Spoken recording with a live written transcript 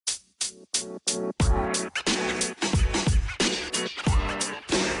All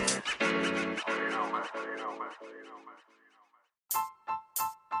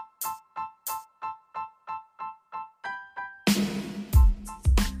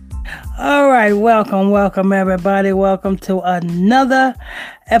right, welcome everybody. Welcome to another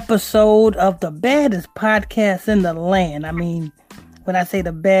episode of the baddest podcast in the land. I mean, when I say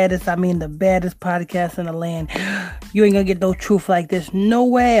the baddest, I mean the baddest podcast in the land. You ain't gonna get no truth like this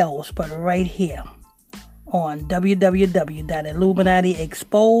nowhere else but right here on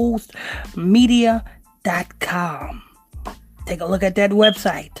www.illuminatiexposedmedia.com. Take a look at that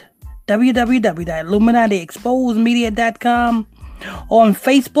website, www.illuminatiexposedmedia.com. On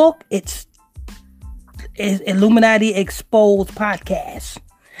Facebook, it's Illuminati Exposed Podcast.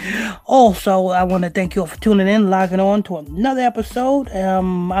 Also, I want to thank you all for tuning in, logging on to another episode.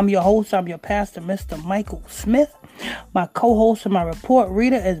 I'm your host, I'm your pastor, Mr. Michael Smith. My co-host and my report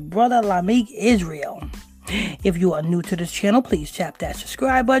reader is Brother Lamik Israel. If you are new to this channel, please tap that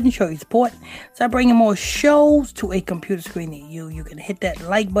subscribe button, show your support. So I'm bringing more shows to a computer screen near you. You can hit that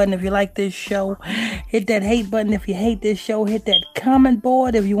like button if you like this show. Hit that hate button if you hate this show. Hit that comment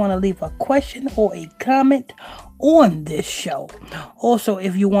board if you want to leave a question or a comment on this show. Also,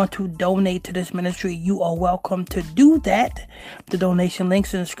 if you want to donate to this ministry, you are welcome to do that. The donation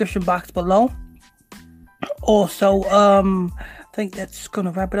links in the description box below. Also, I think that's going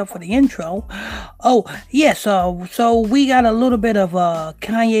to wrap it up for the intro. Oh, yes. So we got a little bit of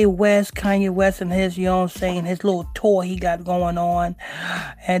Kanye West and his, you know what I'm saying, his little tour he got going on.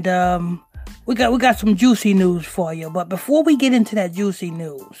 And we got some juicy news for you. But before we get into that juicy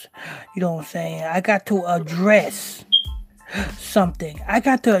news, you know what I'm saying, I got to address something. I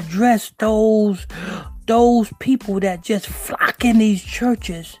got to address those people that just flock in these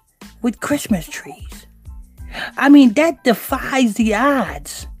churches with Christmas trees. I mean, that defies the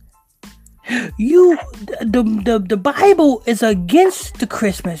odds. The Bible is against the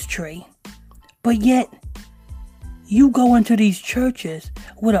Christmas tree, but yet you go into these churches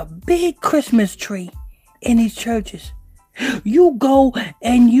with a big Christmas tree in these churches. You go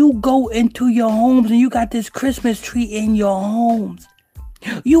into your homes and you got this Christmas tree in your homes.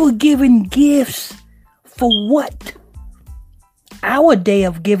 You are giving gifts for what? Our day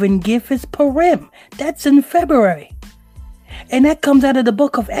of giving gift is Purim. That's in February. And that comes out of the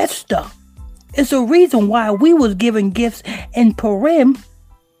book of Esther. It's a reason why we was giving gifts in Purim,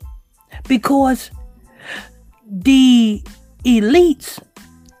 because the elites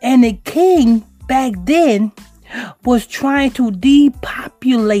and the king back then was trying to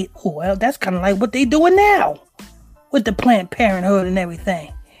depopulate. Oh, well, that's kind of like what they doing now with the Planned Parenthood and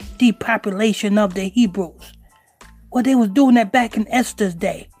everything. Depopulation of the Hebrews. Well, they was doing that back in Esther's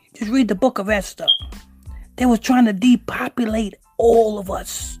day. Just read the book of Esther. They was trying to depopulate all of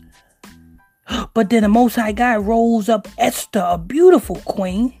us. But then the Most High God rose up Esther, a beautiful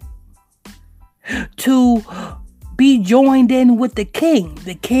queen, to be joined in with the king.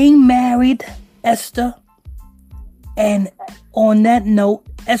 The king married Esther. And on that note,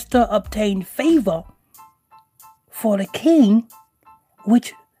 Esther obtained favor for the king,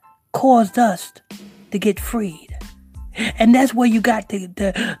 which caused us to get freed. And that's where you got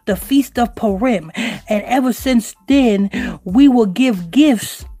the Feast of Purim. And ever since then, we will give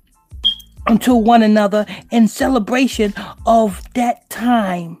gifts unto one another in celebration of that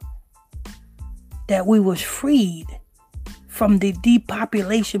time that we was freed from the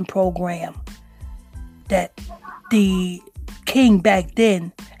depopulation program that the king back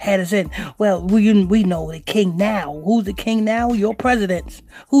then had us in. Well, we know the king now. Who's the king now? Your presidents.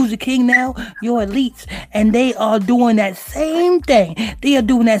 Who's the king now? Your elites. And they are doing that same thing. They are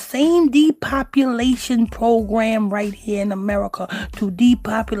doing that same depopulation program right here in America to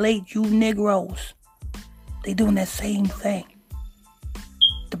depopulate you Negroes. They doing that same thing.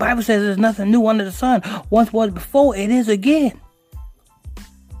 The Bible says there's nothing new under the sun. Once was before, it is again.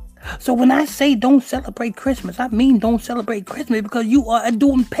 So when I say don't celebrate Christmas, I mean don't celebrate Christmas because you are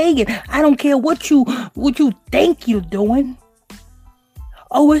doing pagan. I don't care what you think you're doing.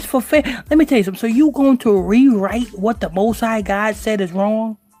 Oh, it's for fair. Let me tell you something. So you going to rewrite what the Most High God said is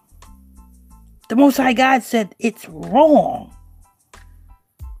wrong? The Most High God said it's wrong.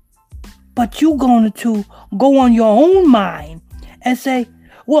 But you going to go on your own mind and say,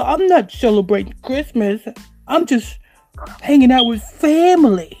 well, I'm not celebrating Christmas. I'm just hanging out with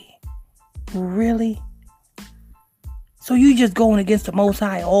family. Really? So you just going against the Most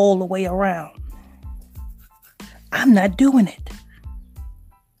High all the way around. I'm not doing it.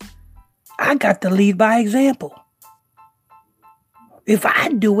 I got to lead by example. If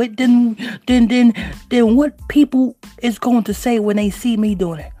I do it, then what people is going to say when they see me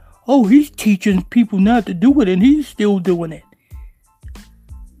doing it? oh, he's teaching people not to do it and he's still doing it.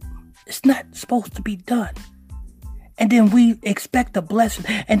 It's not supposed to be done. And then we expect a blessing.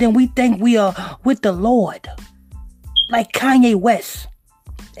 And then we think we are with the Lord. Like Kanye West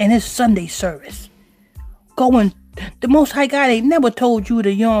and his Sunday service. Going, the Most High God ain't never told you to,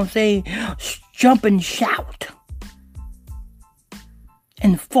 you know what I'm saying, jump and shout.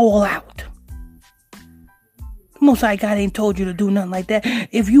 And fall out. The Most High God ain't told you to do nothing like that.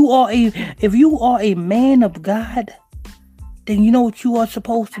 If you are a man of God, then you know what you are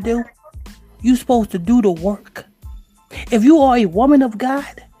supposed to do? You're supposed to do the work. If you are a woman of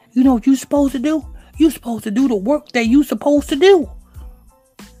God, you know what you're supposed to do? You're supposed to do the work that you're supposed to do.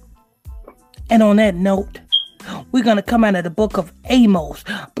 And on that note, we're going to come out of the book of Amos.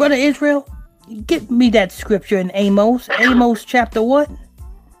 Brother Israel, give me that scripture in Amos. Amos chapter what?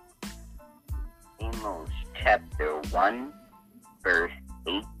 Amos chapter 1, verse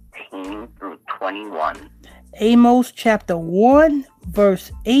 18 through 21. Amos chapter 1,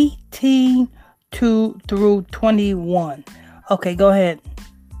 verse 18 through 21. Okay, go ahead.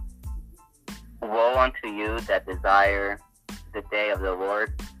 Woe unto you that desire the day of the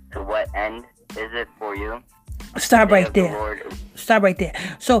Lord. To what end is it for you? Stop right there. Stop right there.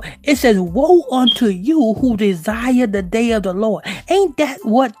 So it says, woe unto you who desire the day of the Lord. Ain't that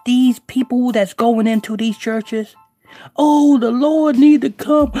what these people that's going into these churches? Oh, the Lord need to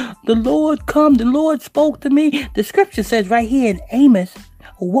come. The Lord come. The Lord spoke to me. The scripture says right here in Amos,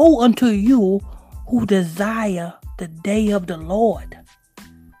 woe unto you who desire the day of the Lord.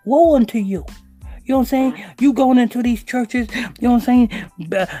 Woe unto you. You know what I'm saying? You going into these churches, you know what I'm saying?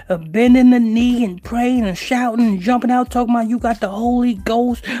 Bending the knee and praying and shouting and jumping out, talking about you got the Holy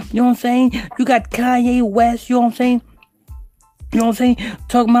Ghost. You know what I'm saying? You got Kanye West, you know what I'm saying? You know what I'm saying?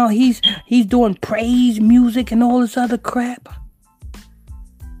 Talking about he's doing praise music and all this other crap.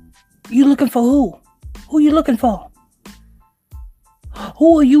 You looking for who? Who you looking for?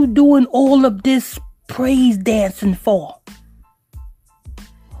 Who are you doing all of this praise dancing for?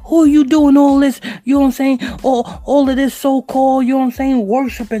 Who are you doing all this, you know what I'm saying? All of this so-called, you know what I'm saying,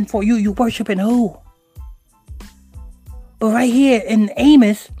 worshiping for? You worshiping who? But right here in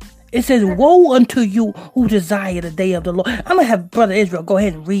Amos, it says, woe unto you who desire the day of the Lord. I'm going to have Brother Israel go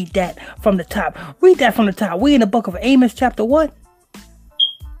ahead and read that from the top. Read that from the top. We're in the book of Amos, chapter what?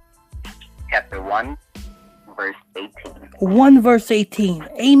 Chapter 1, verse 18. 1 verse 18.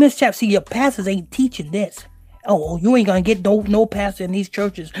 Amos chapter. See, your pastors ain't teaching this. Oh, you ain't gonna get no pastor in these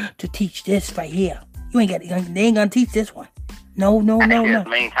churches to teach this right here. They ain't gonna teach this one. No.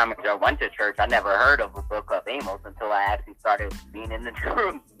 Many times I went to church, I never heard of the book of Amos until I actually started being in the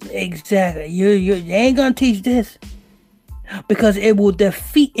room. Exactly. You ain't gonna teach this because it will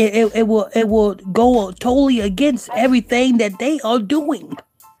defeat. It will go totally against everything that they are doing.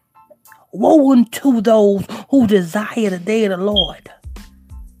 Woe unto those who desire the day of the Lord.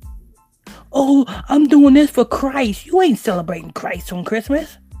 Oh, I'm doing this for Christ. You ain't celebrating Christ on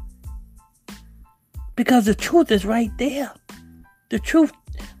Christmas. Because the truth is right there. The truth.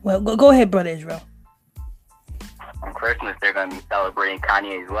 Well, go ahead, Brother Israel. On Christmas, they're going to be celebrating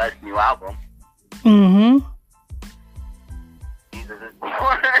Kanye's West new album. Mm-hmm. Jesus is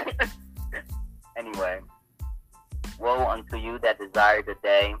born. Anyway. Woe unto you that desire the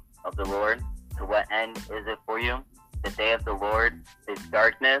day of the Lord. To what end is it for you? The day of the Lord is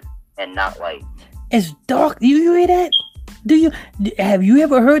darkness and not light. It's dark. You hear that? Have you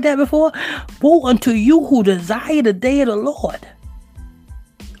ever heard that before? Woe unto you who desire the day of the Lord.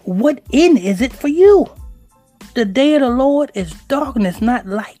 What end is it for you? The day of the Lord is darkness, not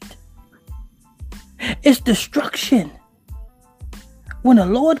light. It's destruction. When the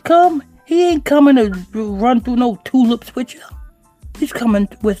Lord come, he ain't coming to run through no tulips with you. He's coming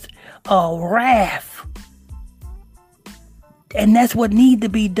with wrath. And that's what needs to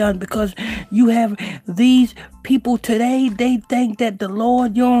be done, because you have these people today, they think that the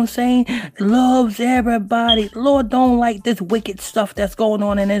Lord, you know what I'm saying, loves everybody. The Lord don't like this wicked stuff that's going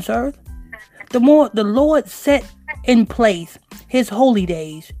on in this earth. The Lord set in place his holy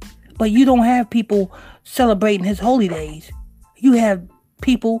days, but you don't have people celebrating his holy days. You have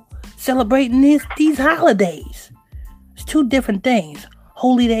people celebrating these holidays. It's two different things,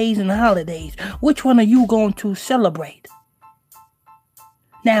 holy days and holidays. Which one are you going to celebrate?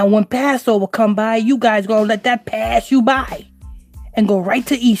 Now, when Passover come by, you guys gonna let that pass you by and go right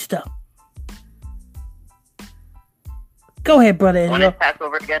to Easter. Go ahead, Brother Israel. When is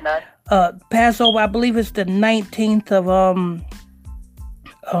Passover again, Dad? Passover, I believe it's the 19th of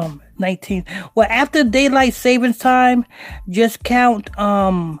 19th. Well, after daylight savings time, just count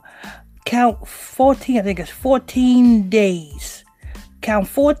 14. I think it's 14 days count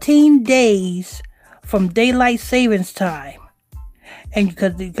 14 days from daylight savings time. And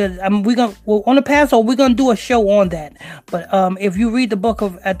because we're on the Passover, we're gonna do a show on that. But if you read the book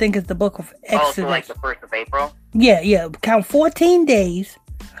of, I think it's the book of Exodus. Oh, so like the 1st of April? Yeah. Count 14 days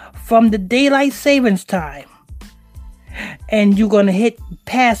from the daylight savings time, and you're gonna hit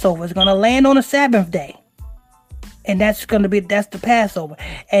Passover. It's gonna land on a Sabbath day, and that's the Passover.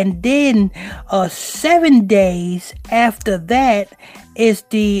 And then 7 days after that is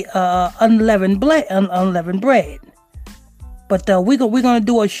the unleavened bread. But we're going to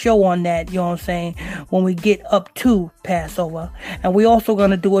do a show on that, you know what I'm saying, when we get up to Passover. And we're also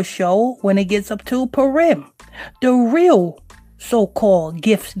going to do a show when it gets up to Purim, the real so-called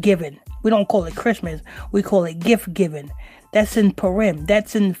gifts giving. We don't call it Christmas. We call it gift giving. That's in Purim.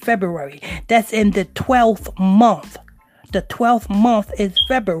 That's in February. That's in the 12th month. The 12th month is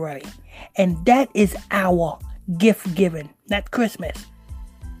February. And that is our gift giving, not Christmas.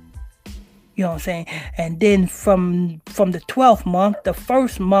 You know what I'm saying? And then from the 12th month, the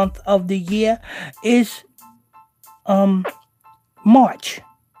first month of the year is March.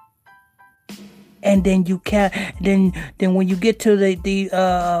 And then you can then when you get to the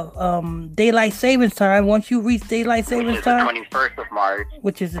daylight savings time, once you reach daylight savings time, the 21st of March,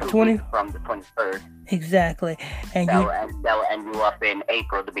 which is the 20 from the 21st. Exactly. And that will end you up in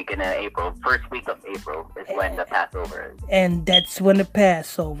April, the beginning of April. First week of April is when the Passover is. And that's when the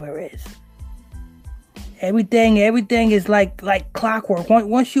Passover is. Everything is like clockwork.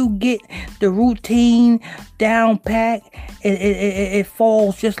 Once you get the routine down pat, it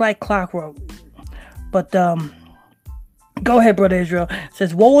falls just like clockwork. But go ahead, Brother Israel. It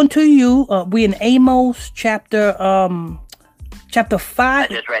says, "Woe unto you." We in Amos chapter 5. I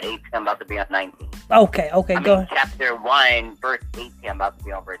just read 18. I'm about to be on 19. Okay, go ahead. Chapter 1, verse 18. I'm about to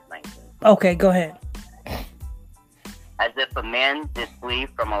be on verse 19. Okay, go ahead. As if a man did flee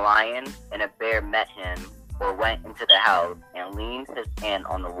from a lion, and a bear met him, or went into the house, and leaned his hand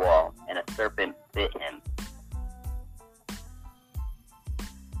on the wall, and a serpent bit him.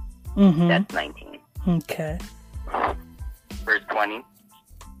 Mm-hmm. That's 19. Okay. Verse 20.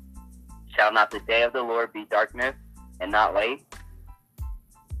 Shall not the day of the Lord be darkness, and not light?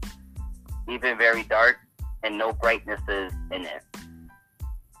 Even very dark, and no brightness is in it.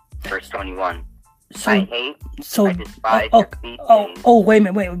 Verse 21. I despise your feet days. Wait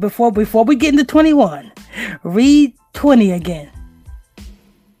a minute. Before we get into 21, read 20 again.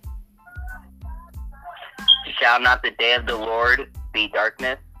 Shall not the day of the Lord be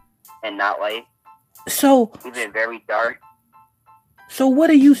darkness and not light? So even very dark. So what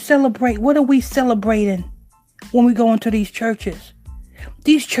do you celebrate? What are we celebrating when we go into these churches?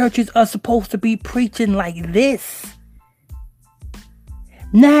 These churches are supposed to be preaching like this.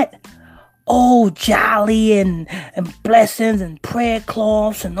 Not jolly and blessings and prayer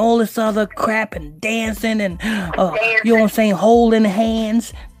cloths and all this other crap and dancing and you know what I'm saying, holding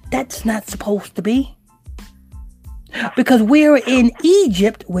hands. That's not supposed to be. Because we're in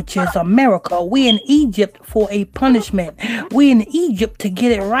Egypt, which is America. We're in Egypt for a punishment. We're in Egypt to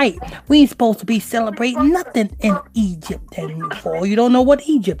get it right. We ain't supposed to be celebrating nothing in Egypt. And for you don't know what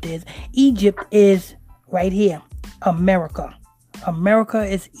Egypt is right here. America. America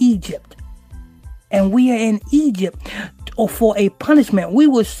is Egypt. And we are in Egypt for a punishment. We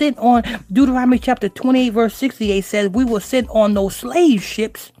will sit on, Deuteronomy chapter 28 verse 68 says, we will sit on those slave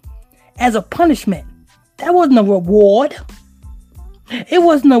ships as a punishment. That wasn't a reward. It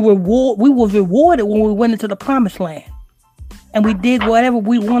wasn't a reward. We was rewarded when we went into the promised land. And we did whatever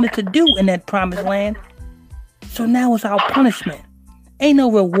we wanted to do in that promised land. So now it's our punishment. Ain't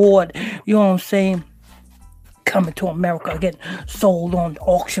no reward, you know what I'm saying, coming to America, getting sold on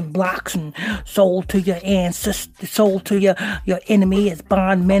auction blocks and sold to your ancestors, sold to your enemy as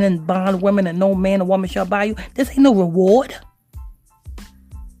bondmen and bondwomen, and no man or woman shall buy you. This ain't no reward.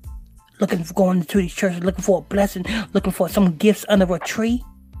 Looking for going to these churches, looking for a blessing, looking for some gifts under a tree.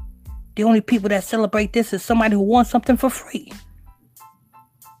 The only people that celebrate this is somebody who wants something for free.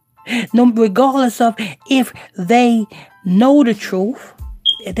 No, regardless of if they know the truth,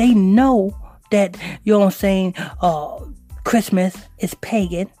 they know that, you know what I'm saying, Christmas is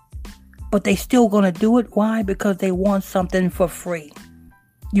pagan, but they still gonna do it. Why? Because they want something for free.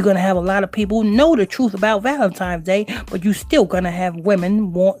 You're going to have a lot of people who know the truth about Valentine's Day, but you're still going to have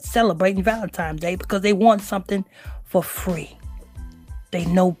women celebrating Valentine's Day because they want something for free. They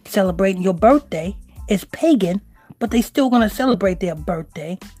know celebrating your birthday is pagan, but they still going to celebrate their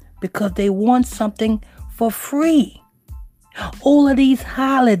birthday because they want something for free. All of these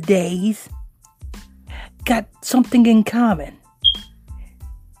holidays got something in common.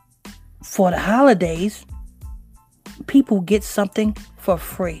 For the holidays, people get something for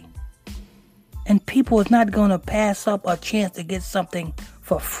free. And people is not going to pass up a chance to get something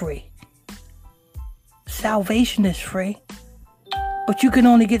for free. Salvation is free. But you can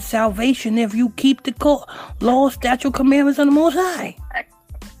only get salvation if you keep the law, statute, commandments of the Most High.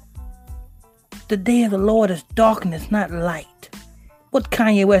 The day of the Lord is darkness, not light. What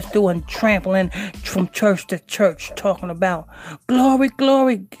Kanye West doing, trampling from church to church, talking about glory,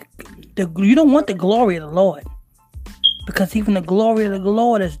 glory. You don't want the glory of the Lord. Because even the glory of the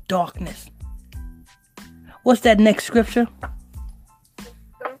Lord is darkness. What's that next scripture?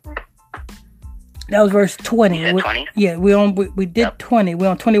 That was verse 20. 20? Yeah, we did yep. 20. We're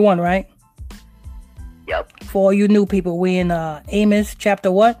on 21, right? Yep. For all you new people, we in Amos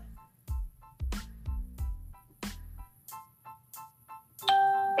chapter what?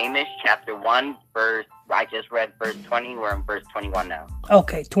 Amos chapter 1, verse, I just read verse 20. We're in verse 21 now.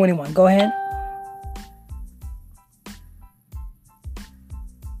 Okay, 21. Go ahead.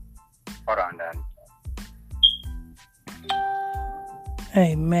 Hold on, then.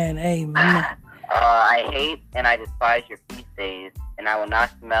 Amen, amen. I hate and I despise your feast days, and I will not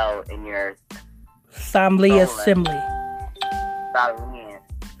smell in your solemn assembly.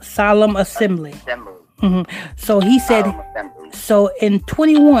 Solemn assembly. Mm-hmm. So he said, so in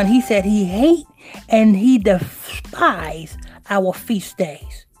 21, he said he hate and he despise our feast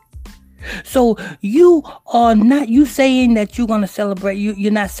days. So you are not, you saying that you're going to celebrate,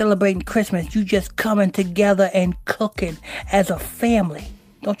 you're not celebrating Christmas. You just coming together and cooking as a family.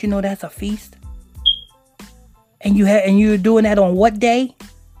 Don't you know that's a feast? And you're doing that on what day?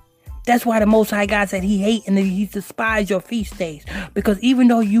 That's why the Most High God said he hate and he despise your feast days. Because even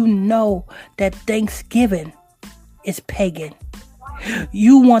though you know that Thanksgiving is pagan,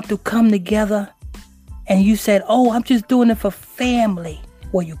 you want to come together and you said, oh, I'm just doing it for family.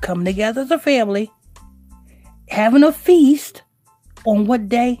 Well, you come together as a family, having a feast on what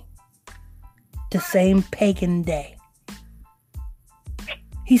day? The same pagan day.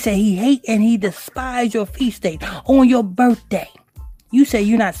 He said he hate and he despise your feast day on your birthday. You say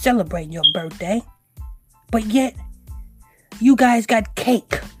you're not celebrating your birthday, but yet you guys got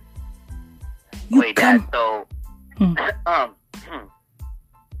cake. Wait, Dad, so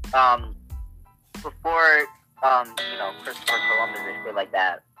before Christopher Columbus and shit like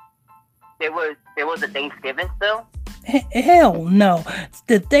that, there was a Thanksgiving still? Hell no.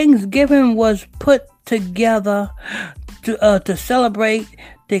 The Thanksgiving was put together to celebrate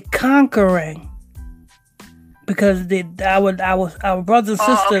the conquering. Because our brothers and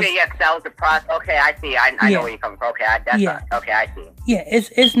sisters. Oh, okay, yeah, because that was the process. Okay, I see. I know where you're coming from. Okay, I see. Yeah,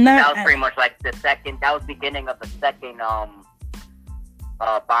 it's not. That was pretty much like the second. That was the beginning of the second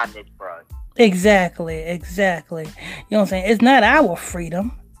bondage for us. Exactly. You know what I'm saying? It's not our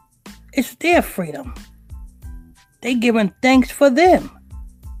freedom. It's their freedom. They giving thanks for them.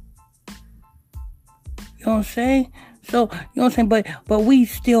 You know what I'm saying? So, you know what I'm saying? But we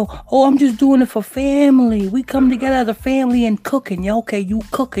still, I'm just doing it for family. We come together as a family and cooking. Yeah, okay, you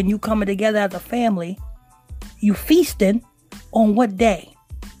cooking, you coming together as a family. You feasting on what day?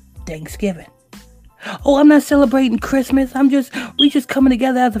 Thanksgiving. Oh, I'm not celebrating Christmas. We just coming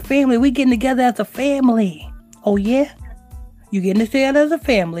together as a family. We getting together as a family. Oh, yeah? You getting together as a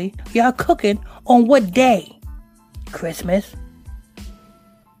family. Y'all cooking on what day? Christmas.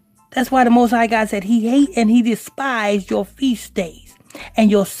 That's why the Most High God said he hate and he despise your feast days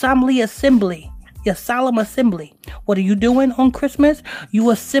and your solemn assembly. What are you doing on Christmas?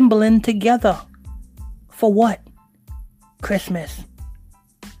 You assembling together. For what? Christmas.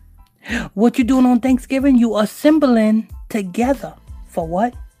 What you doing on Thanksgiving? You assembling together. For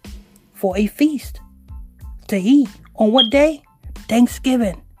what? For a feast. To eat. On what day?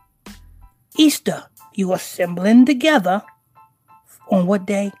 Thanksgiving. Easter. You assembling together. On what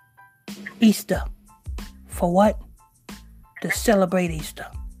day? Easter. For what? To celebrate Easter.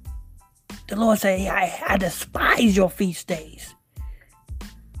 The Lord said, I despise your feast days.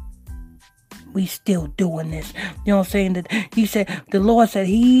 We still doing this. You know what I'm saying? That he said, the Lord said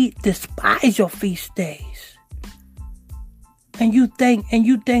he despise your feast days. And you think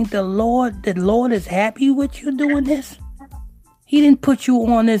the Lord is happy with you doing this? He didn't put you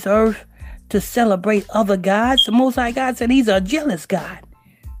on this earth to celebrate other gods. The Most High God said he's a jealous God,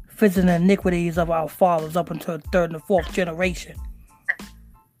 visiting the iniquities of our fathers up until the third and the fourth generation.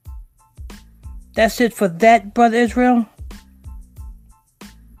 That's it for that, Brother Israel?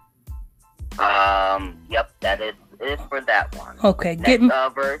 Yep, that is for that one. Okay, next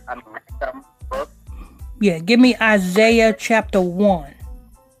verse, book. Yeah, give me Isaiah chapter 1.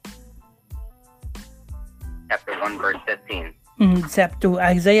 Chapter 1, verse 15.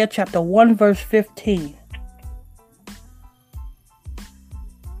 Isaiah chapter 1, verse 15.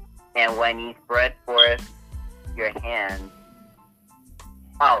 And when ye spread forth your hands,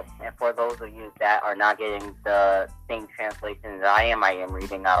 oh, and for those of you that are not getting the same translation that I am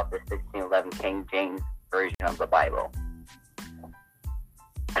reading out the 1611 King James Version of the Bible.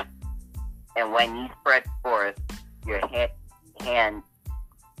 And when ye spread forth your handeth,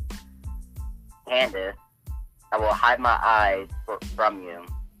 I will hide my eyes from you.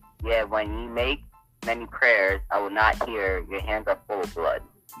 Yet when ye make many prayers, I will not hear. Your hands are full of blood.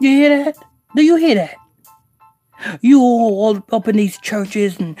 You hear that? Do you hear that? You all up in these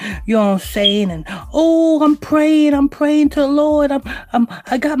churches and you know what I'm saying, and oh, I'm praying to the Lord.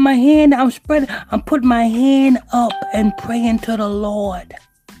 I got my hand, I'm putting my hand up and praying to the Lord.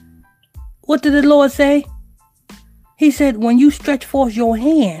 What did the Lord say? He said, when you stretch forth your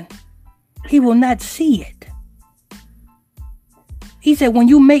hand, he will not see it. He said, when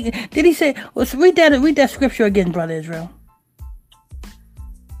you make it, did he say, let's read that scripture again, Brother Israel.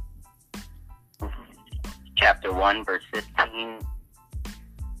 Chapter 1, verse 15.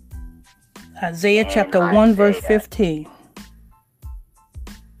 Isaiah chapter 1, verse 15.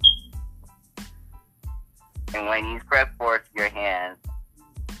 And when you spread forth your hands,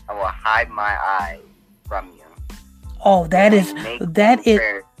 I will hide my eyes from you. Oh, that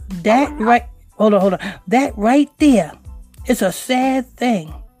right. Hold on. That right there is a sad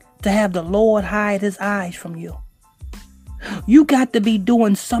thing to have the Lord hide his eyes from you. You got to be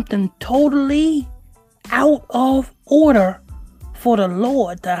doing something totally out of order for the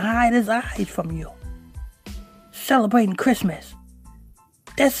Lord to hide his eyes from you. Celebrating Christmas.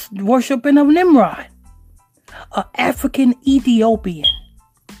 That's worshiping of Nimrod, an African Ethiopian.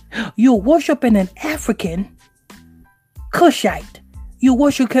 You're worshiping an African Cushite. You're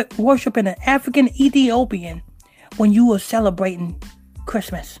worshiping an African Ethiopian when you are celebrating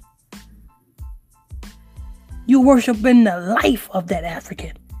Christmas. You're worshiping the life of that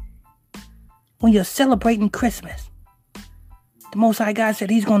African when you're celebrating Christmas. The Most High God said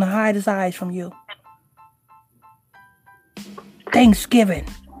he's going to hide his eyes from you. Thanksgiving,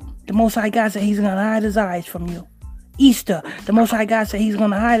 the Most High God said he's going to hide his eyes from you. Easter, the Most High God said he's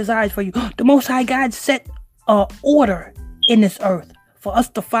going to hide his eyes for you. The Most High God set an order in this earth for us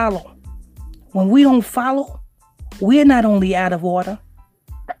to follow. When we don't follow, we're not only out of order,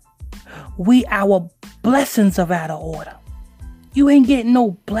 our blessings are out of order. You ain't getting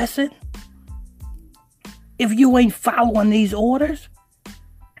no blessing if you ain't following these orders.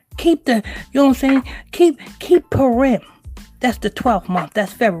 Keep you know what I'm saying? Keep Purim. That's the 12th month.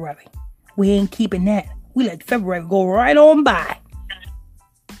 That's February. We ain't keeping that. We let February go right on by.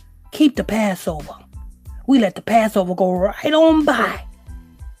 Keep the Passover. We let the Passover go right on by.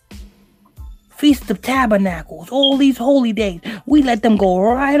 Feast of Tabernacles, all these holy days, we let them go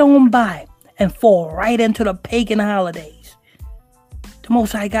right on by and fall right into the pagan holidays. The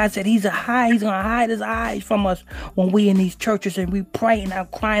Most High God said he's going to hide his eyes from us when we in these churches and we praying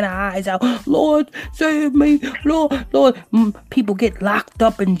out, crying our eyes out, Lord, save me, Lord. People get locked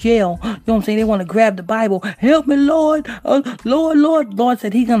up in jail. You know what I'm saying? They want to grab the Bible. Help me, Lord. Lord. Lord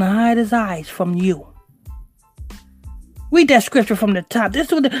said he's going to hide his eyes from you. Read that scripture from the top.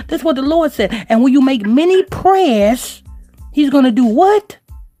 This is what the Lord said. And when you make many prayers, he's going to do what?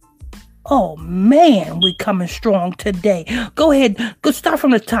 Oh, man, we coming strong today. Go ahead. Go start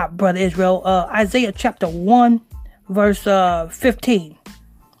from the top, Brother Israel. Isaiah chapter 1, verse 15.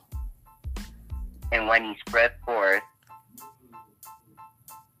 And when you spread forth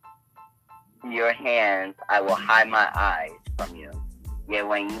your hands, I will hide my eyes from you. Yet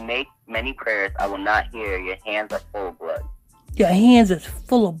when you make many prayers, I will not hear. Your hands are full of blood. Your hands is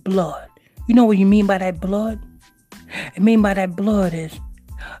full of blood. You know what you mean by that blood? I mean by that blood is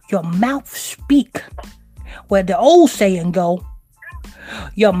your mouth speak. Where the old saying go,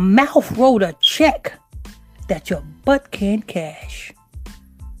 your mouth wrote a check that your butt can't cash.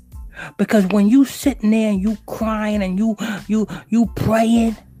 Because when you sitting there and you crying and you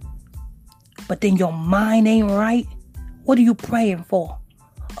praying, but then your mind ain't right, what are you praying for?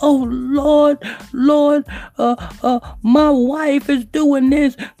 Oh, Lord, my wife is doing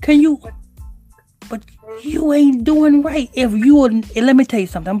this. Can you? But you ain't doing right. Let me tell you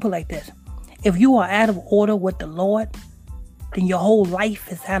something. I'm put it like this. If you are out of order with the Lord, then your whole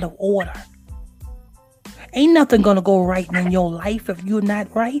life is out of order. Ain't nothing gonna go right in your life if you're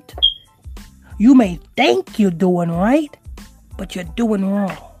not right. You may think you're doing right, but you're doing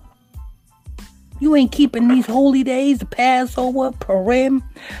wrong. You ain't keeping these holy days, the Passover, Purim,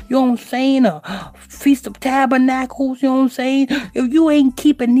 you know what I'm saying, Feast of Tabernacles, you know what I'm saying. If you ain't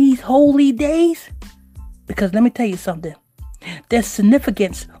keeping these holy days, because let me tell you something, there's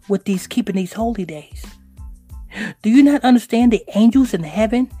significance with keeping these holy days. Do you not understand the angels in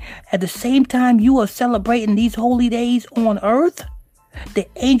heaven? At the same time you are celebrating these holy days on earth, the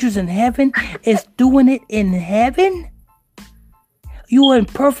angels in heaven is doing it in heaven. You are in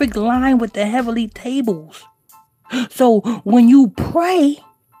perfect line with the heavenly tables. So when you pray,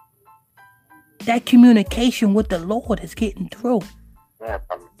 that communication with the Lord is getting through.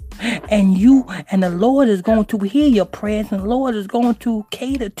 And the Lord is going to hear your prayers, and the Lord is going to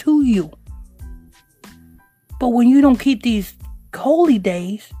cater to you. But when you don't keep these holy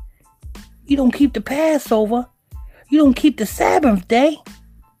days, you don't keep the Passover, you don't keep the Sabbath day,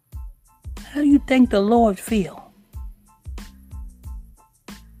 how do you think the Lord feel?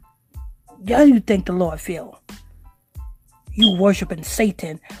 How do you think the Lord feel? You worshiping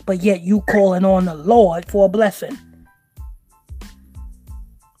Satan, but yet you calling on the Lord for a blessing.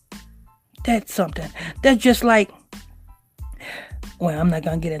 That's something. That's just like, well, I'm not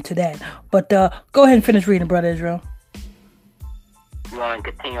going to get into that. But go ahead and finish reading, Brother Israel. You want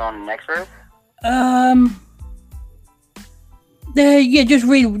to continue on the next verse? Yeah, just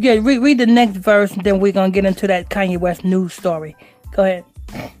read the next verse, and then we're going to get into that Kanye West news story. Go ahead.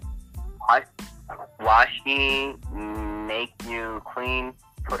 Wash ye, make you clean,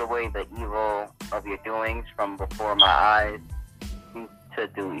 put away the evil of your doings from before my eyes, to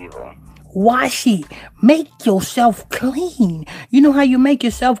do evil. Wash ye, make yourself clean. You know how you make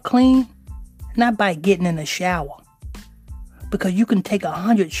yourself clean? Not by getting in a shower. Because you can take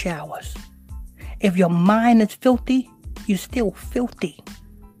 100 showers. If your mind is filthy, you're still filthy.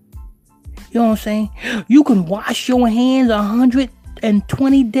 You know what I'm saying? You can wash your hands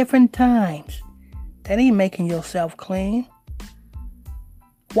 120 different times. That ain't making yourself clean.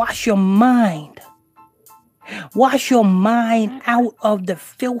 Wash your mind. Wash your mind out of the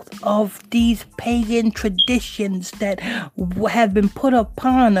filth of these pagan traditions that have been put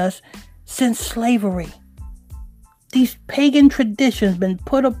upon us since slavery. These pagan traditions been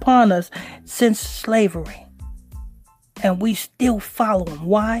put upon us since slavery. And we still follow them.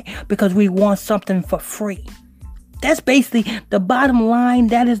 Why? Because we want something for free. That's basically the bottom line.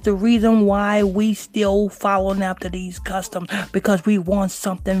 That is the reason why we still following after these customs. Because we want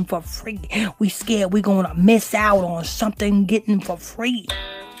something for free. We scared we're going to miss out on something getting for free.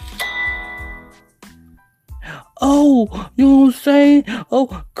 Oh, you know what I'm saying?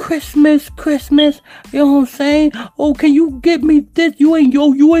 Oh, Christmas. You know what I'm saying? Oh, can you get me this? You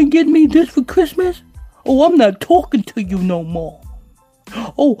ain't getting me this for Christmas? Oh, I'm not talking to you no more.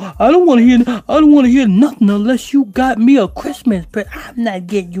 Oh, I don't want to hear nothing unless you got me a Christmas present. I'm not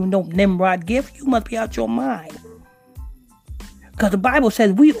getting you no Nimrod gift. You must be out your mind. Because the Bible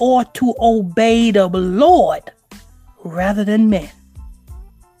says we ought to obey the Lord rather than men.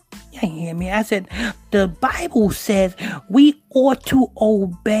 You ain't hear me. I said the Bible says we ought to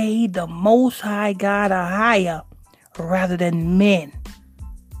obey the Most High God or higher rather than men.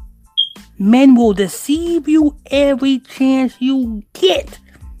 Men will deceive you every chance you get.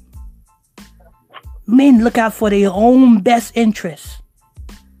 Men look out for their own best interests.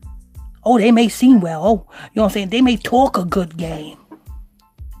 Oh, they may seem well. Oh, you know what I'm saying? They may talk a good game.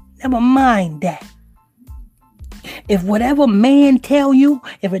 Never mind that. If whatever man tell you,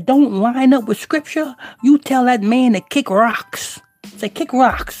 if it don't line up with scripture, you tell that man to kick rocks. Say, kick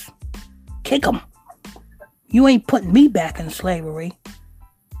rocks. Kick them. You ain't putting me back in slavery.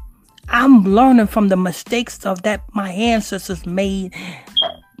 I'm learning from the mistakes of that my ancestors made,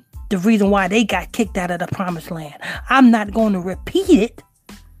 the reason why they got kicked out of the promised land. I'm not going to repeat it.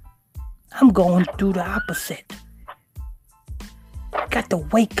 I'm going to do the opposite. Got to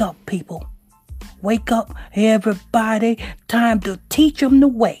wake up, people. Wake up, everybody. Time to teach them the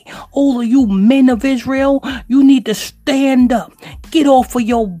way. All of you men of Israel, you need to stand up. Get off of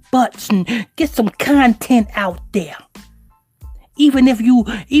your butts and get some content out there. Even if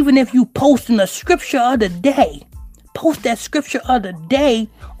you posting a scripture of the day, post that scripture of the day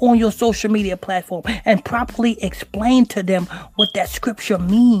on your social media platform and properly explain to them what that scripture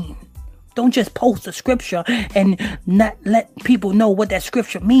means. Don't just post a scripture and not let people know what that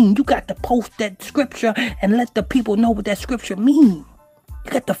scripture means. You got to post that scripture and let the people know what that scripture means.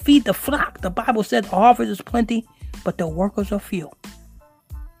 You got to feed the flock. The Bible says the harvest is plenty, but the workers are few.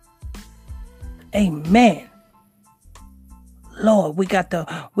 Amen. Lord, we got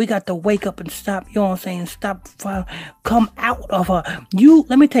to wake up and stop, you know what I'm saying? Come out of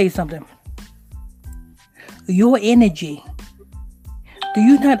let me tell you something. Your energy. Do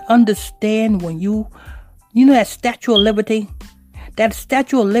you not understand when you know that Statue of Liberty? That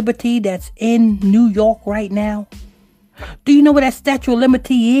Statue of Liberty that's in New York right now? Do you know what that Statue of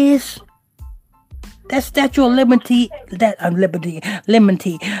Liberty is? That Statue of Liberty, that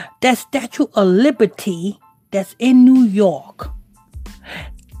Statue of Liberty that's in New York,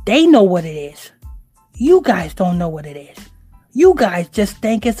 they know what it is. You guys don't know what it is. You guys just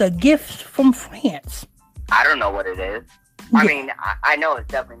think it's a gift from France. I don't know what it is. I mean, I know it's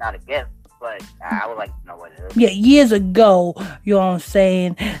definitely not a gift, but I would like to know what it is. Yeah, years ago, you know what I'm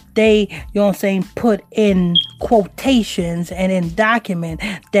saying, they, you know what I'm saying, put in quotations and in document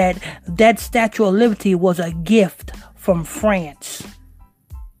that Statue of Liberty was a gift from France.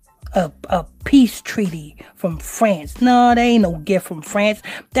 A peace treaty from France. No, there ain't no gift from France.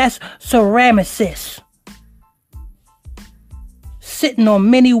 That's Ceramicus. Sitting on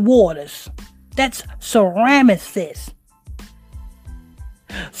many waters. That's Ceramicus.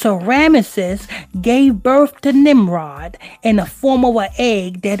 Ceramicus gave birth to Nimrod in the form of an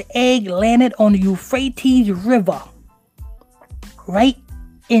egg. That egg landed on the Euphrates River. Right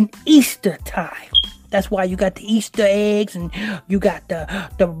in Easter time. That's why you got the Easter eggs and you got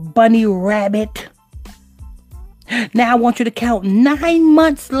the bunny rabbit. Now I want you to count 9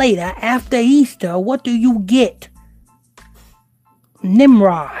 months later after Easter. What do you get?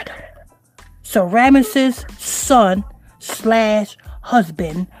 Nimrod. Ceramicus' son /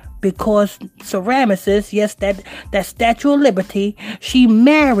 husband, because Ceramicus, yes, that Statue of Liberty, she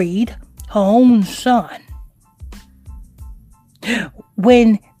married her own son.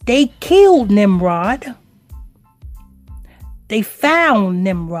 When they killed Nimrod, they found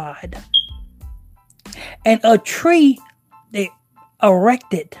Nimrod, and a tree they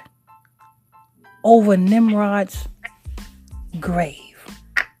erected over Nimrod's grave.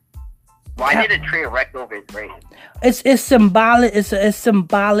 Why did a tree erect over his grave? It's symbolic. It's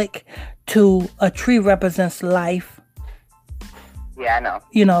symbolic to a tree represents life. Yeah, I know.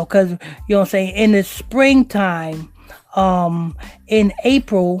 You know, because you know what I'm saying. In the springtime, in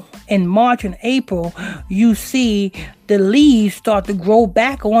April, in March and April, you see the leaves start to grow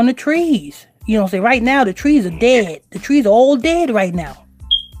back on the trees. You know what I'm saying. Right now, the trees are dead. The trees are all dead right now.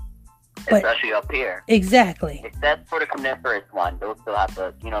 Especially up here. Exactly. Except for the coniferous one. Those still have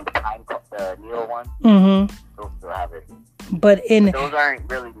the needle one. Mm-hmm. Those still have it. But those aren't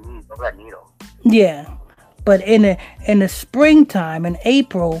really leaves. Those are needles. Yeah. But in the springtime, in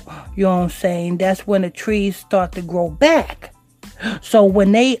April, you know what I'm saying, that's when the trees start to grow back. So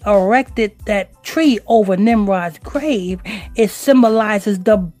when they erected that tree over Nimrod's grave, it symbolizes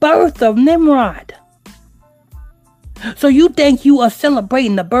the birth of Nimrod. So you think you are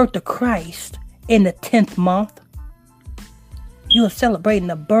celebrating the birth of Christ in the 10th month? You are celebrating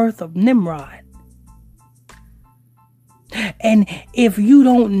the birth of Nimrod. And if you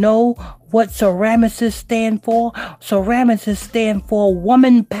don't know what Ceramicus stand for, Ceramicus stand for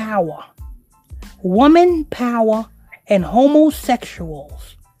woman power. Woman power and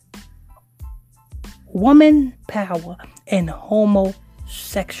homosexuals. Woman power and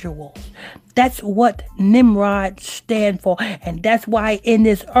homosexuals. That's what Nimrod stand for. And that's why in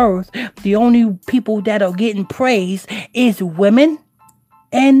this earth, the only people that are getting praised is women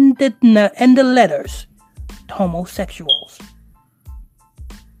and the letters. Homosexuals.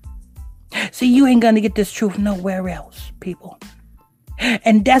 See, you ain't gonna get this truth nowhere else, people.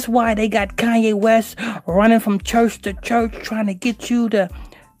 And that's why they got Kanye West running from church to church trying to get you to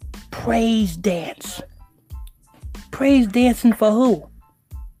praise dance. Praise dancing for who?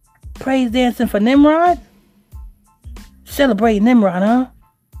 Praise dancing for Nimrod? Celebrating Nimrod, huh?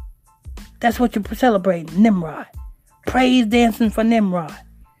 That's what you're celebrating, Nimrod. Praise dancing for Nimrod.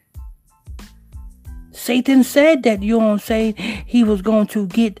 Satan said that, you know what I'm saying, he was going to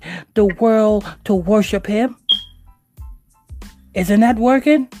get the world to worship him. Isn't that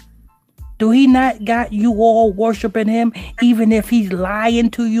working? Do he not got you all worshiping him, even if he's lying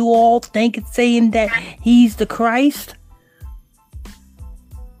to you all, saying that he's the Christ?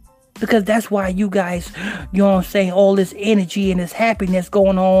 Because that's why you guys, you know what I'm saying, all this energy and this happiness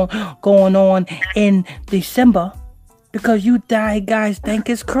going on in December. Because you guys think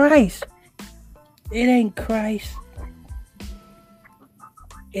it's Christ. It ain't Christ.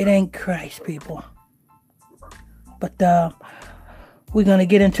 It ain't Christ, people. But we're gonna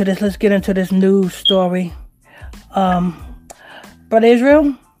get into this. Let's get into this news story. Brother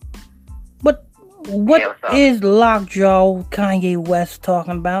Israel, what is Lockjaw Kanye West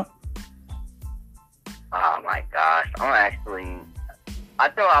talking about? Oh my gosh, I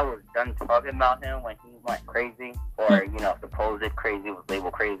thought I was done talking about him when he went crazy, or supposed crazy was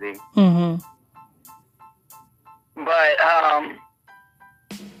labeled crazy. Mm-hmm. But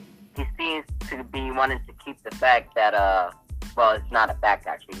he seems to be wanting to keep the fact that well, it's not a fact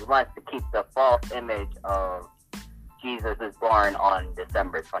actually. He wants to keep the false image of Jesus is born on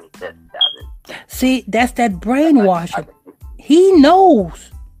December 25th. See, that's that brainwashing. He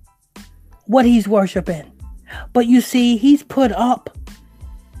knows what he's worshiping. But you see, he's put up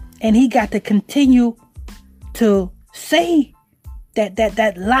and he got to continue to say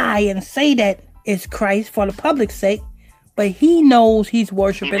that lie and say that it's Christ for the public's sake. But he knows he's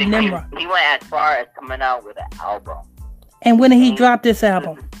worshiping Nimrod. He went as far as coming out with an album. And when did he drop this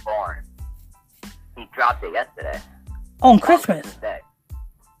album? He dropped it yesterday. On Christmas.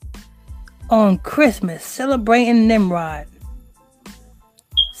 On Christmas, celebrating Nimrod.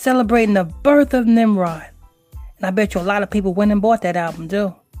 Celebrating the birth of Nimrod. And I bet you a lot of people went and bought that album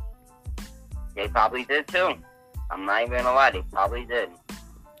too. They probably did too. I'm not even gonna lie, they probably did.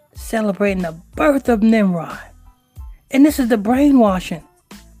 Celebrating the birth of Nimrod. And this is the brainwashing.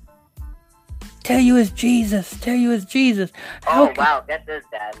 Tell you it's Jesus. Tell you it's Jesus. Wow, get this,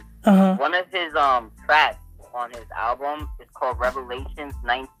 Dad. Uh-huh. One of his tracks on his album is called Revelations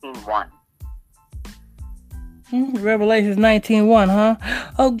 19:1. Revelations 19:1, huh?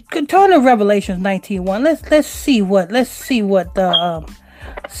 Oh, turn to Revelations 19:1. Let's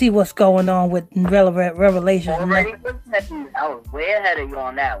see what's going on with Revelations. Already, I was way ahead of you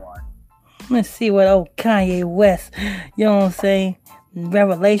on that one. Let's see what old Kanye West, you know what I'm saying?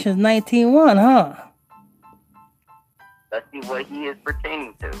 Revelations 19:1, huh? Let's see what he is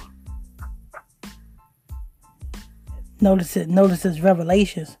pertaining to. Notice it's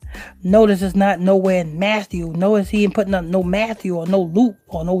Revelations. Notice it's not nowhere in Matthew. Notice he ain't putting up no Matthew or no Luke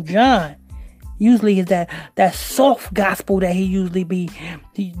or no John. Usually it's that soft gospel that he usually be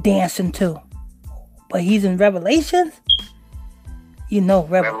dancing to. But he's in Revelations? You know,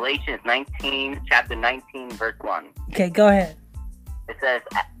 Revelations 19, chapter 19, verse 1. Okay, go ahead. It says,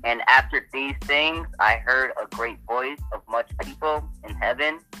 "And after these things, I heard a great voice of much people in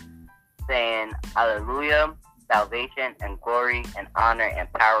heaven, saying, Hallelujah, salvation and glory and honor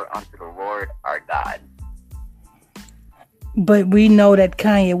and power unto the Lord our God." But we know that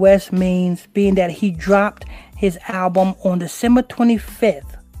Kanye West means being that he dropped his album on December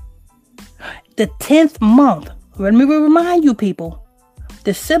 25th. The 10th month. Let me remind you people.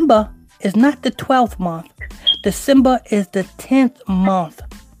 December is not the 12th month. December is the 10th month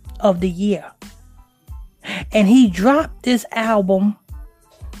of the year. And he dropped this album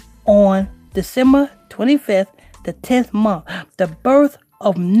on December 25th, the 10th month, the birth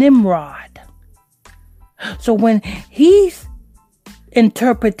of Nimrod. So when he's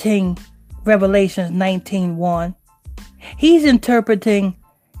interpreting Revelations 19:1, he's interpreting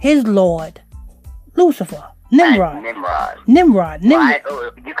his Lord, Lucifer. Nimrod.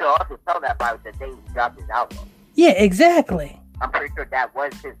 Well, you could also tell that by the day he dropped his album. Yeah, exactly. I'm pretty sure that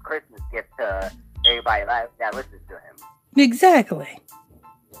was his Christmas gift to everybody that listens to him. Exactly.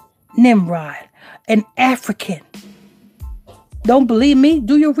 Nimrod, an African. Don't believe me?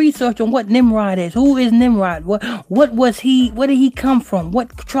 Do your research on what Nimrod is. Who is Nimrod? What was he? Where did he come from?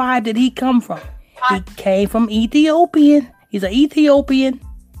 What tribe did he come from? He came from Ethiopian. He's an Ethiopian.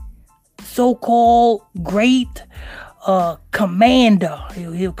 So-called great commander,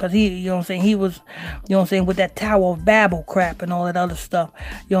 because he, you know what I'm saying, he was, you know what I'm saying, with that Tower of Babel crap and all that other stuff,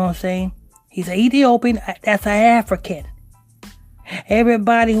 you know what I'm saying. He's an Ethiopian. That's an African.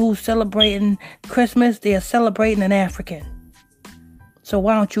 Everybody who's celebrating Christmas, they're celebrating an African. So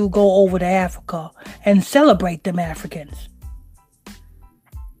why don't you go over to Africa and celebrate them Africans?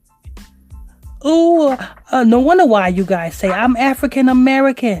 Ooh, no wonder why you guys say I'm African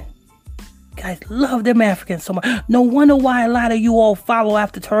American. Guys love them Africans so much. No wonder why a lot of you all follow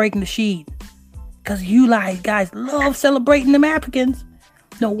after Tariq Nasheed. Because you guys love celebrating them Africans.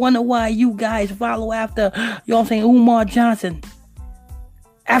 No wonder why you guys follow after, you know what I'm saying, Umar Johnson.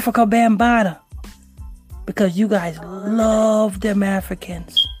 Africa Bambaataa. Because you guys love them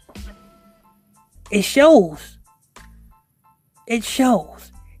Africans. It shows. It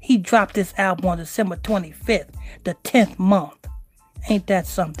shows. He dropped this album on December 25th, the 10th month. Ain't that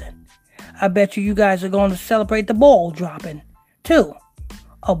something? I bet you guys are going to celebrate the ball dropping, too.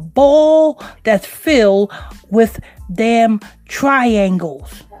 A ball that's filled with damn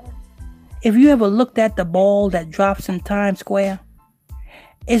triangles. If you ever looked at the ball that drops in Times Square,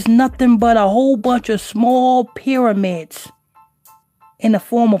 it's nothing but a whole bunch of small pyramids in the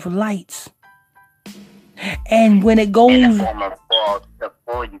form of lights. And when it goes... in the form of balls to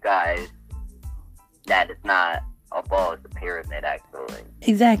fool you guys, that is not a ball, it's a pyramid, actually.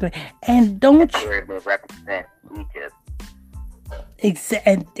 Exactly. And don't... the pyramid represents Egypt.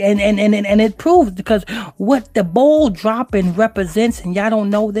 And it proves, because what the ball dropping represents, and y'all don't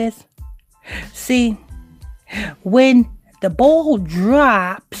know this. See, when the ball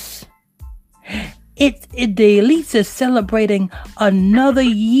drops, the elites is celebrating another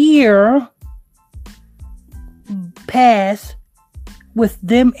year past with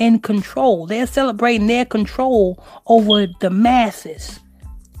them in control. They're celebrating their control over the masses.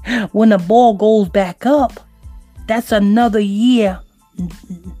 When the ball goes back up, that's another year,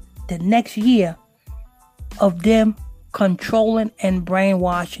 the next year of them controlling and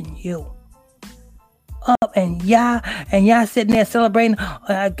brainwashing you. Up and y'all sitting there celebrating.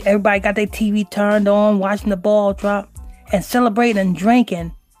 Everybody got their TV turned on, watching the ball drop, and celebrating and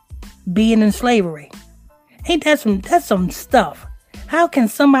drinking, being in slavery. Ain't that some stuff? How can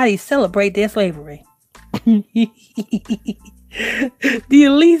somebody celebrate their slavery? The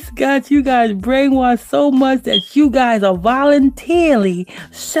elites got you guys brainwashed so much that you guys are voluntarily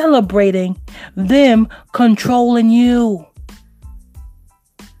celebrating them controlling you.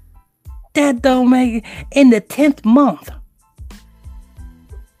 That don't make it. In the 10th month.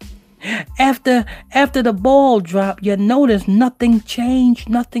 After the ball drop, you notice nothing changed,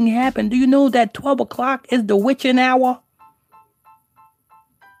 nothing happened. Do you know that 12 o'clock is the witching hour?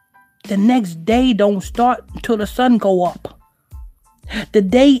 The next day don't start until the sun go up. The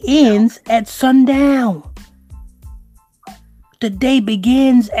day ends at sundown. The day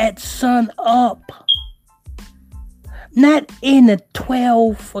begins at sun up. Not in the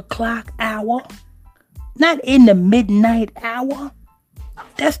 12 o'clock hour. Not in the midnight hour.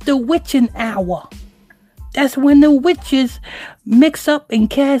 That's the witching hour. That's when the witches mix up and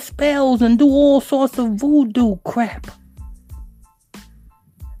cast spells and do all sorts of voodoo crap.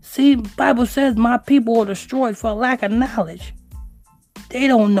 See, the Bible says my people are destroyed for lack of knowledge. They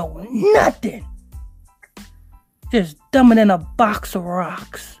don't know nothing. Just dumber than a box of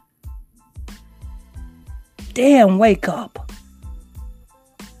rocks. Damn, wake up.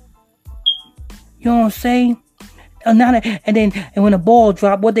 You know what I'm saying? And when the ball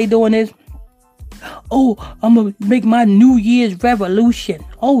drop, what they doing is, oh, I'm going to make my New Year's revolution.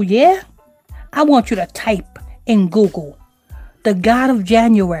 Oh, yeah? I want you to type in Google, the God of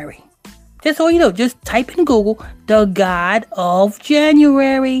January. That's all you do. Just type in Google, the God of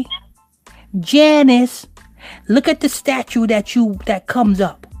January. Janus. Look at the statue that comes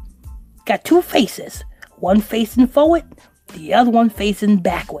up. Got two faces. One facing forward, the other one facing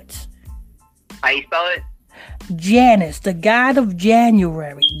backwards. How you spell it? Janus, the God of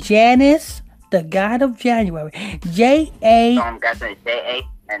January. Janus, the God of January. J-A... So I'm guessing it's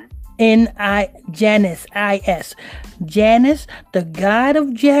J-A-N. N-I... Janus, I-S. Janus, the God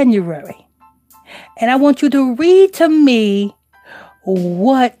of January. And I want you to read to me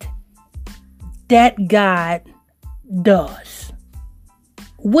what that God does.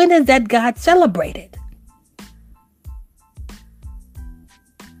 When is that God celebrated?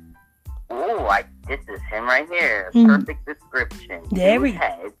 Oh, this is him right here. Perfect description. There we go.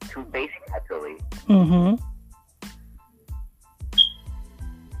 Head, two faces, actually. Mm-hmm.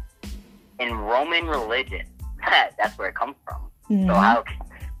 In Roman religion, that's where it comes from. Mm-hmm. So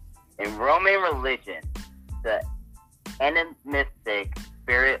in Roman religion, the animistic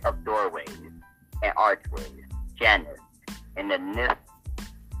spirit of doorways and archways, Janus, and the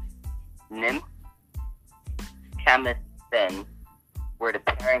nymph Chamistin were the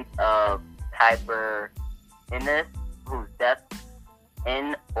parents of Tiberinus, whose death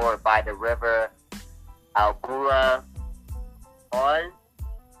in or by the river Albula caused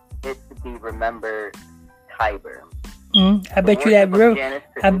it to be remembered Tiber. I bet you that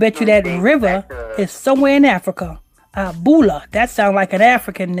river is somewhere in Africa. Bula, that sounds like an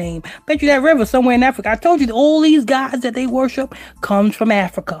African name. Bet you that river somewhere in Africa. I told you all these gods that they worship comes from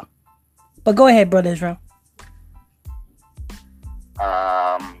Africa. But go ahead, Brother Israel.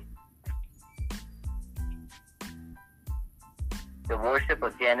 The worship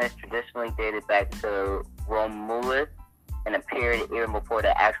of Janus traditionally dated back to Romulus and appeared even before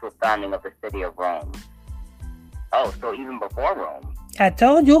the actual founding of the city of Rome. Oh, so even before Rome. I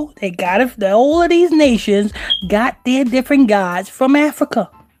told you, they got it. All of these nations got their different gods from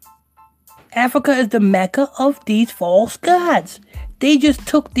Africa. Africa is the Mecca of these false gods. They just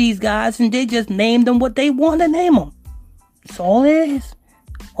took these gods and they just named them what they want to name them. That's all it is.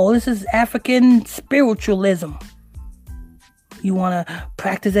 All this is African spiritualism. You want to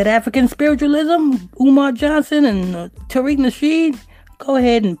practice that African spiritualism? Umar Johnson and Tariq Nasheed? Go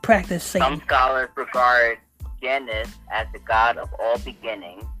ahead and practice Satan. Some scholars regard Janus as the god of all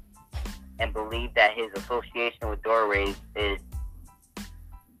beginnings and believe that his association with doorways is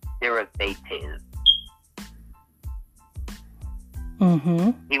derivative. Mm-hmm.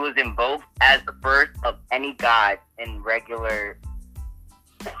 He was invoked as the first of any god in regular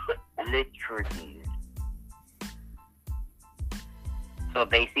liturgies. So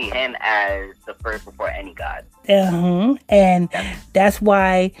they see him as the first before any god. And that's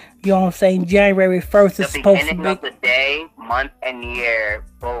why, you know what I'm saying, January 1st is supposed to be... The beginning of the day, month, and year,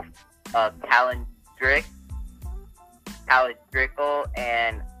 both calendrical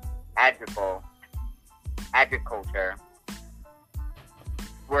and agriculture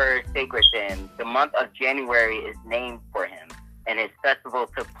were sacred to him. The month of January is named for him, and his festival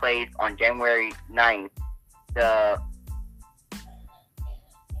took place on January 9th. The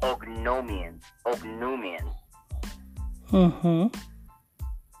Ognomian.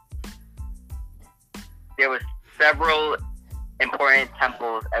 There were several important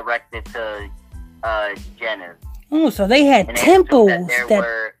temples erected to Janus. Oh, so they had temples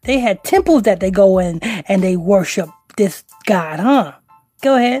they had temples that they go in and they worship this god, huh?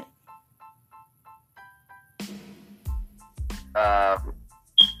 Go ahead.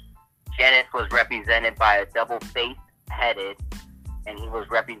 Janus was represented by a double-faced headed, and he was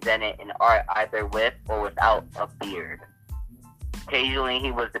represented in art either with or without a beard. Occasionally,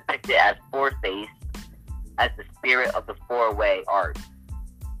 he was depicted as four-faced, as the spirit of the four-way art.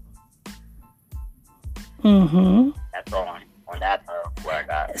 That's all on that what I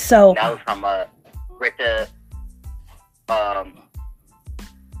got. So that was from Rita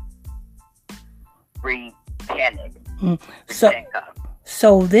Panic.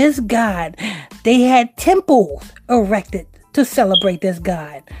 So this god, they had temples erected to celebrate this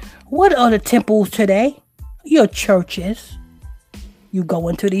god. What are the temples today? Your churches. You go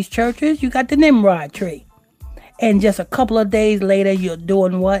into these churches, you got the Nimrod tree. And just a couple of days later, you're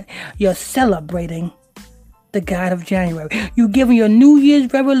doing what? You're celebrating the god of January. You're giving your New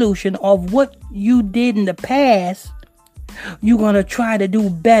Year's resolution of what you did in the past. You're going to try to do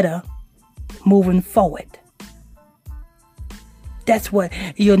better moving forward. That's what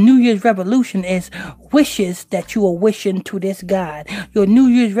your New Year's resolution is. Wishes that you are wishing to this God. Your New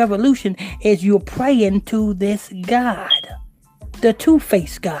Year's resolution is you're praying to this God. The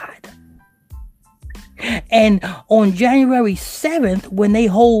two-faced God. And on January 7th, when they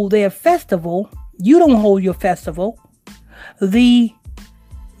hold their festival, you don't hold your festival. The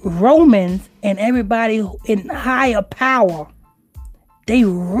Romans and everybody in higher power, they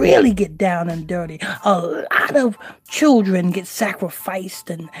really get down and dirty. A lot of children get sacrificed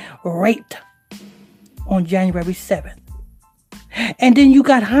and raped on January 7th. And then you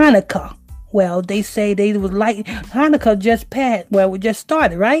got Hanukkah. Well, they say they was like Hanukkah just passed. Well, it just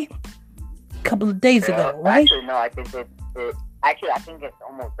started, right? A couple of days ago, right? Actually, no, I think it's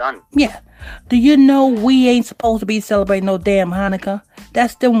almost done. Yeah. Do you know we ain't supposed to be celebrating no damn Hanukkah?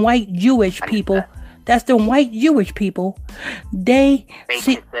 That's them white Jewish people. That's them white Jewish people. They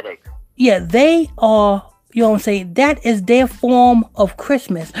yeah, they are, you know what I'm saying? That is their form of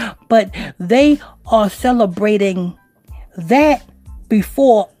Christmas. But they are celebrating that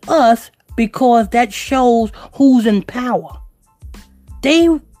before us because that shows who's in power. They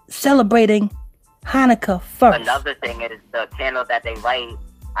celebrating Hanukkah first. Another thing is the candle that they light.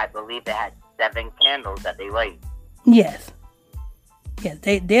 I believe they had 7 candles that they light. Yes. Yeah,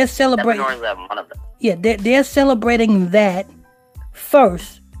 they're celebrating. 7 or 11, one of them. Yeah, they're celebrating that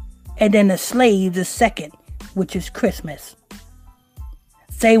first, and then the slaves is second, which is Christmas.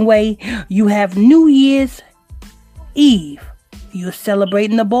 Same way you have New Year's Eve. You're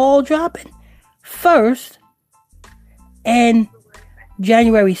celebrating the ball dropping first, and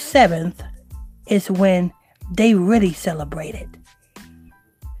January 7th is when they really celebrate it.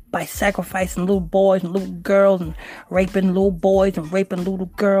 By sacrificing little boys and little girls and raping little boys and raping little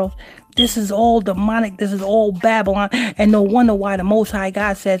girls. This is all demonic. This is all Babylon. And no wonder why the Most High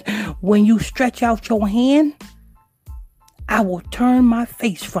God says, when you stretch out your hand, I will turn my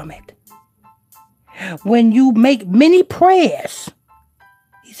face from it. When you make many prayers,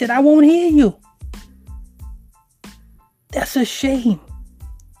 he said, I won't hear you. That's a shame.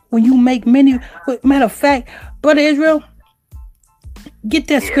 When you make many, matter of fact, Brother Israel, get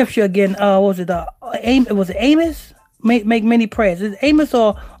that scripture again. Was it Amos? Make many prayers. Is it Amos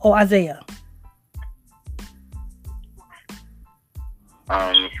or Isaiah?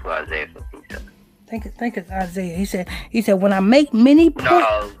 Isaiah 15. I think it's Isaiah. He said when I make many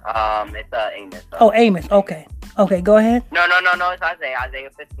prayers. No, it's Amos. Oh, Amos. Okay, go ahead. No, it's Isaiah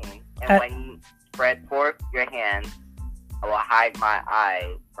 15. And when you spread forth your hands, I will hide my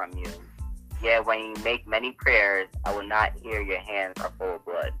eye from you. Yeah, when you make many prayers, I will not hear your hands are full of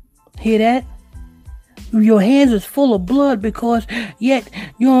blood. Hear that? Your hands is full of blood because yet,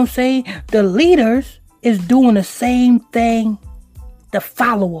 you know what I'm saying? The leaders is doing the same thing the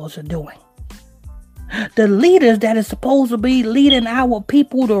followers are doing. The leaders that is supposed to be leading our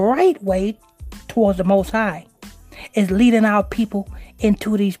people the right way towards the Most High is leading our people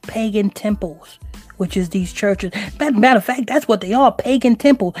into these pagan temples, which is these churches. Matter of fact, that's what they are, pagan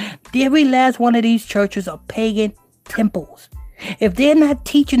temples. Every last one of these churches are pagan temples. If they're not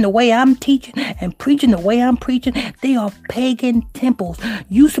teaching the way I'm teaching and preaching the way I'm preaching, they are pagan temples.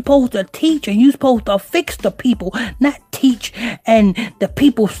 You supposed to teach and you supposed to fix the people, not teach and the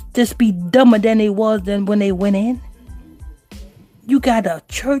people just be dumber than they was than when they went in. You got a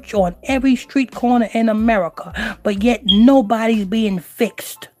church on every street corner in America, but yet nobody's being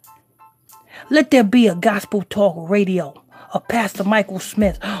fixed. Let there be a gospel talk radio of Pastor Michael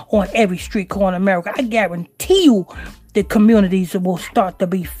Smith on every street corner in America. I guarantee you the communities will start to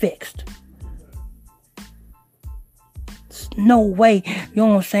be fixed. There's no way, you know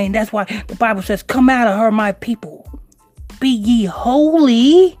what I'm saying? That's why the Bible says, come out of her, my people. Be ye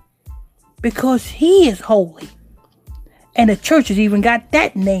holy, because he is holy. And the church has even got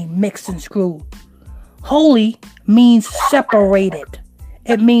that name mixed and screwed. Holy means separated.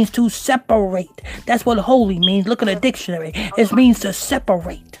 It means to separate. That's what holy means. Look at the dictionary. It means to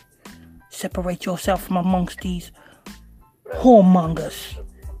separate. Separate yourself from amongst these whoremongers.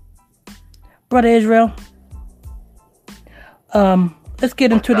 Brother Israel, let's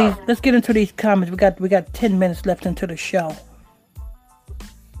get into these comments. We got 10 minutes left into the show.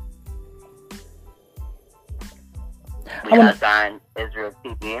 We got signed Israel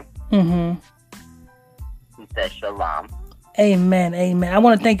TV. Mm-hmm. He said shalom. Amen, amen. I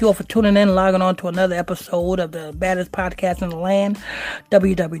want to thank you all for tuning in and logging on to another episode of the baddest podcast in the land,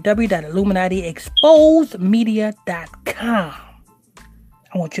 www.illuminatiexposedmedia.com.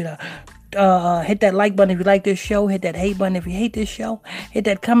 I want you to hit that like button if you like this show. Hit that hate button if you hate this show. Hit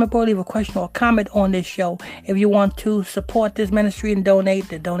that comment bar. Leave a question or a comment on this show. If you want to support this ministry and donate,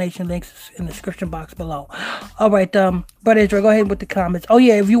 the donation links is in the description box below. All right, Brother Israel, go ahead with the comments. Oh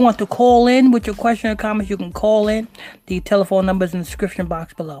yeah, if you want to call in with your question or comments, you can call in. The telephone number is in the description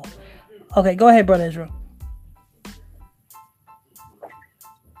box below. Okay, go ahead, Brother Israel.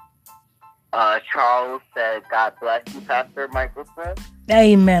 Charles said, God bless you, Pastor Michael Smith.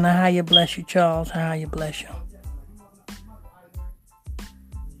 Amen. How you bless you, Charles. How you bless you.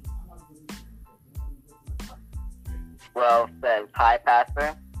 Well says, hi,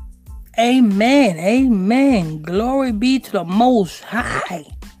 Pastor. Amen. Amen. Glory be to the Most High.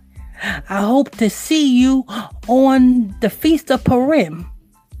 I hope to see you on the Feast of Purim,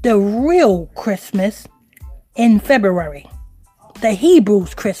 the real Christmas, in February. The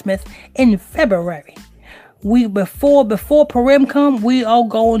Hebrews Christmas in February. We before Purim come, we are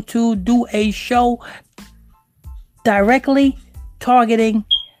going to do a show directly targeting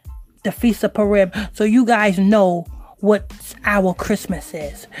the Feast of Purim, so you guys know what our Christmas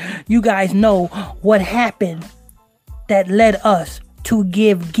is. You guys know what happened that led us to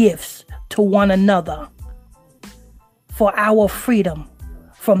give gifts to one another for our freedom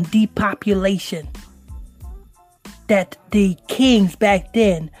from depopulation. That the kings back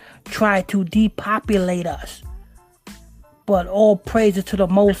then tried to depopulate us. But all praises to the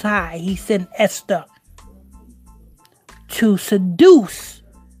Most High. He sent Esther to seduce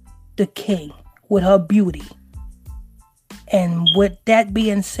the king with her beauty. And with that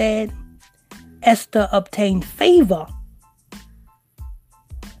being said, Esther obtained favor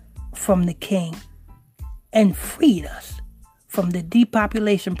from the king and freed us from the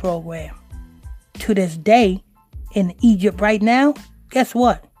depopulation program. To this day, in Egypt right now, guess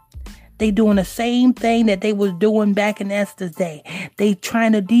what? They doing the same thing that they was doing back in Esther's day. They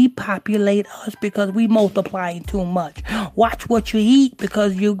trying to depopulate us because we multiplying too much. Watch what you eat,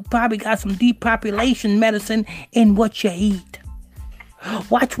 because you probably got some depopulation medicine in what you eat.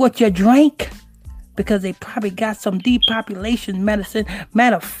 Watch what you drink, because they probably got some depopulation medicine.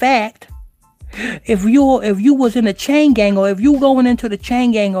 Matter of fact, if you was in a chain gang, or if you going into the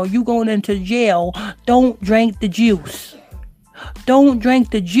chain gang, or you going into jail, don't drink the juice. Don't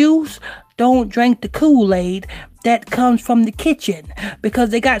drink the juice. Don't drink the Kool-Aid that comes from the kitchen, because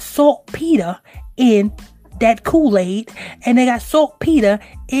they got saltpeter in that Kool-Aid, and they got saltpeter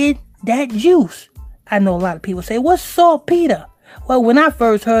in that juice. I know a lot of people say, what's saltpeter? Well, when I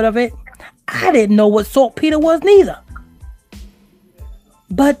first heard of it, I didn't know what saltpeter was neither.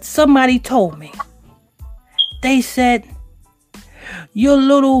 But somebody told me. They said, your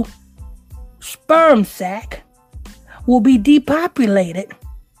little sperm sac will be depopulated,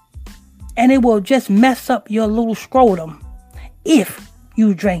 and it will just mess up your little scrotum if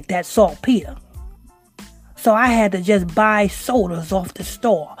you drink that saltpeter. So I had to just buy sodas off the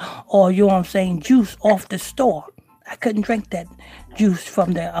store, or you know what I'm saying, juice off the store. I couldn't drink that juice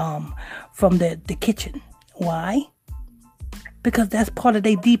from the kitchen. Why? Because that's part of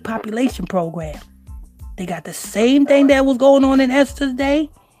their depopulation program. They got the same thing that was going on in Esther's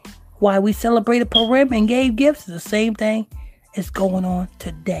day. Why we celebrated Purim and gave gifts, the same thing is going on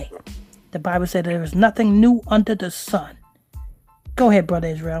today. The Bible said there is nothing new under the sun. Go ahead, Brother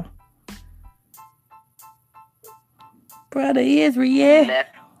Israel. Brother Israel.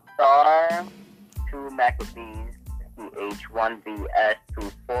 Next star, 2 Maccabees,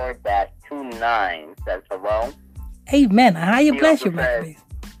 CH1VS24-29 says hello. Amen. How you bless you, Maccabees?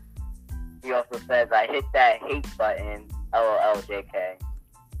 He also says, I hit that hate button, LOLJK.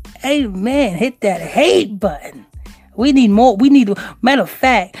 Amen. Hit that hate button. We need more. Matter of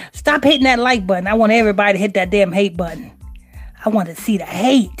fact, stop hitting that like button. I want everybody to hit that damn hate button. I want to see the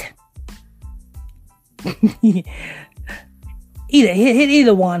hate. Hit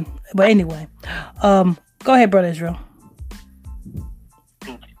either one. But anyway, go ahead, Brother Israel.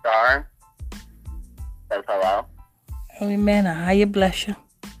 Peach Star says hello. Amen. How you bless you.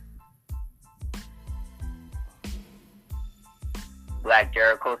 Black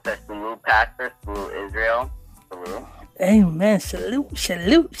Jericho says salute, Pastor. Salute, Israel. Salute. Amen. Salute,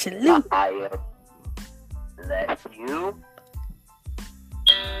 salute, salute. I bless you.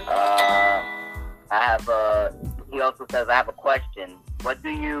 He also says, I have a question. What do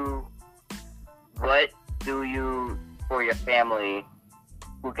you, for your family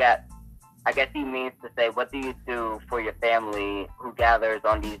I guess he means to say, what do you do for your family who gathers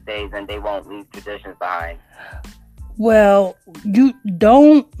on these days and they won't leave traditions behind? Well, you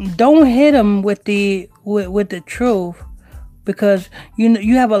don't hit them with the truth, because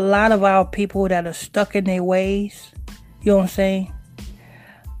you have a lot of our people that are stuck in their ways. You know what I'm saying?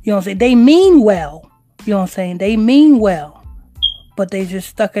 You know what I'm saying? They mean well. You know what I'm saying? They mean well, but they just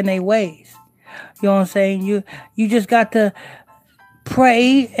stuck in their ways. You know what I'm saying? You just got to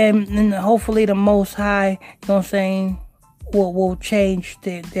pray, and hopefully the Most High, you know what I'm saying, will change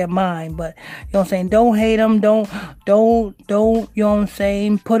their mind. But you know what I'm saying, don't hate them, don't you know what I'm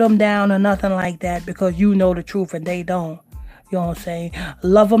saying, put them down or nothing like that, because you know the truth and they don't. You know what I'm saying?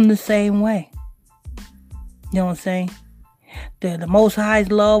 Love them the same way. You know what I'm saying? The Most High's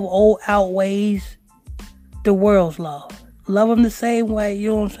love outweighs the world's love. Love them the same way. You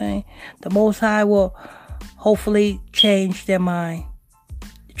know what I'm saying? The Most High will hopefully change their mind.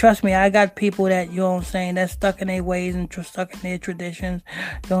 Trust me, I got people that, you know what I'm saying, that's stuck in their ways and stuck in their traditions.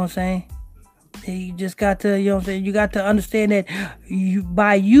 You know what I'm saying? You just got to, you know what I'm saying, you got to understand that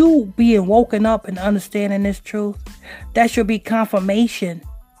by you being woken up and understanding this truth, that should be confirmation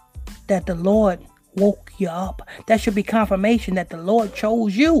that the Lord woke you up. That should be confirmation that the Lord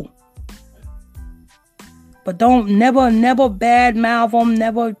chose you. But don't never bad mouth them,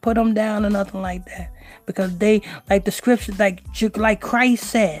 never put them down or nothing like that. Because they, like the scripture, like Christ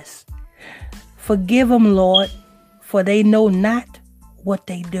says, forgive them, Lord, for they know not what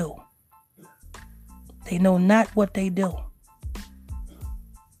they do. They know not what they do.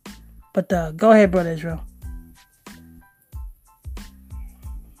 But go ahead, Brother Israel.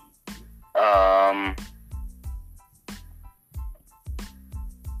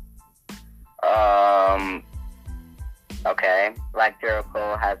 Okay. Black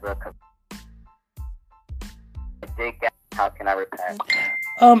Jericho has a how can I repent?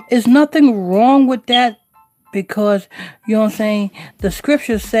 There's nothing wrong with that, because, you know what I'm saying, the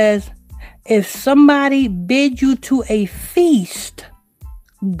scripture says, if somebody bid you to a feast,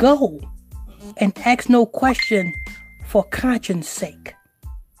 go and ask no question for conscience sake.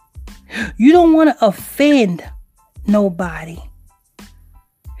 You don't want to offend nobody.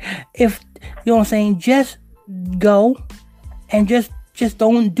 If, you know what I'm saying, just go and just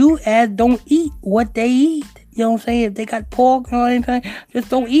don't eat what they eat. You know what I'm saying? If they got pork or anything, just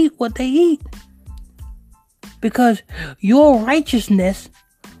don't eat what they eat. Because your righteousness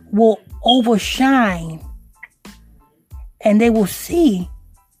will overshine, and they will see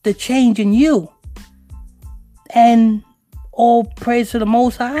the change in you. And all praise to the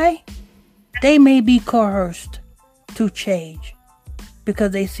Most High, they may be coerced to change,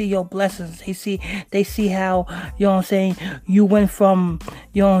 because they see your blessings. They see how, you know what I'm saying, you went from,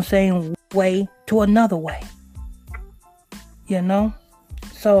 you know what I'm saying, way to another way. You know?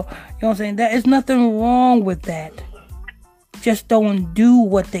 So, you know what I'm saying, there is nothing wrong with that. Just don't do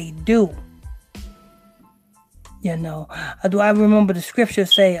what they do. You know? I remember the scripture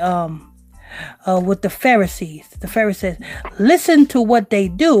say, with the Pharisees. The Pharisees says, listen to what they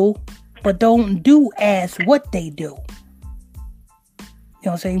do, but don't do as what they do. You know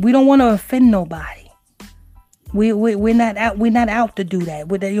what I'm saying? We don't want to offend nobody. We're not out to do that.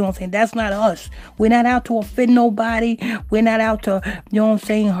 You know what I'm saying? That's not us. We're not out to offend nobody. We're not out to, you know what I'm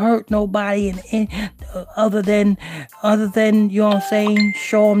saying, hurt nobody, and other than, you know what I'm saying,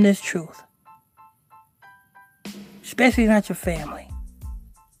 show them this truth. especially not your family.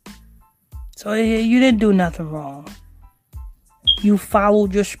 So you didn't do nothing wrong. You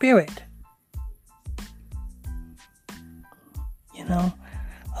followed your spirit. You know?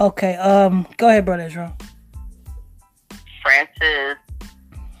 Okay, go ahead, Brother Israel. Francis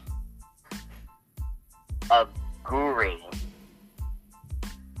Aguri.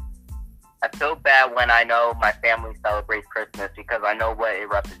 I feel bad when I know my family celebrates Christmas because I know what it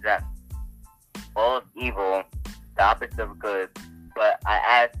represents. All of evil, the opposite of good, but I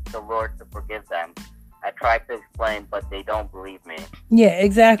ask the Lord to forgive them. I try to explain, but they don't believe me. Yeah,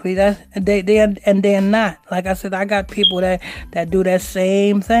 exactly. They're not. Like I said, I got people that do that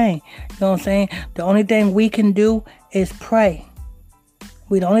same thing. You know what I'm saying? The only thing we can do is pray.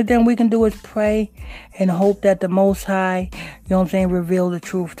 The only thing we can do is pray and hope that the Most High, you know what I'm saying, reveal the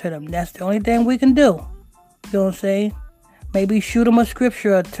truth to them. That's the only thing we can do. You know what I'm saying? Maybe shoot them a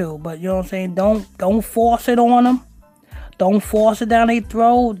scripture or two, but you know what I'm saying? Don't force it on them. Don't force it down their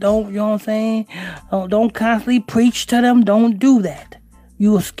throat. Don't, you know what I'm saying? Don't constantly preach to them. Don't do that.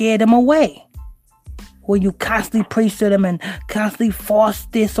 You will scare them away. When you constantly preach to them and constantly force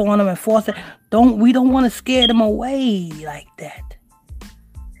this on them and force it. We don't want to scare them away like that.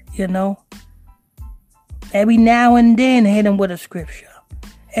 You know? Every now and then hit them with a scripture.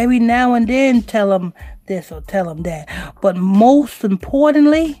 Every now and then tell them this or tell them that. But most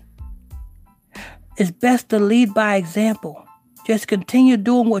importantly, it's best to lead by example. Just continue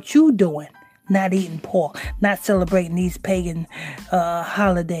doing what you're doing. Not eating pork. Not celebrating these pagan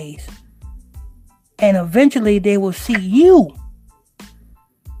holidays. And eventually they will see you.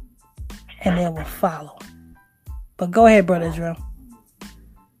 And they will follow. But go ahead, Brother Israel.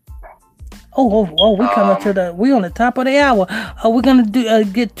 Oh, we coming we on the top of the hour. We're gonna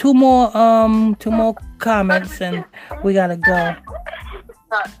get two more comments and we gotta go.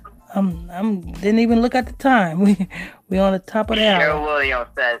 Didn't even look at the time. We on the top of the hour. Cheryl Williams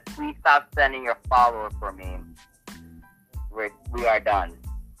says, "Please stop sending your followers for me. We are done."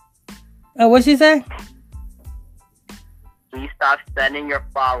 What'd she say? Please stop sending your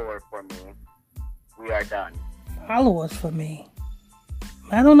followers for me. We are done. Followers for me.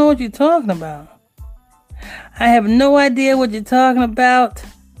 I don't know what you're talking about. I have no idea what you're talking about.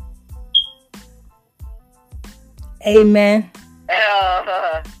 Amen.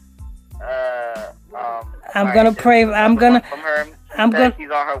 I'm gonna pray. I'm gonna.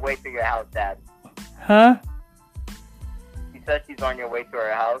 She's on her way to your house, Dad. Huh? She said she's on your way to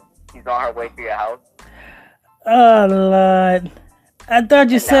her house. She's on her way to your house. Oh Lord! I thought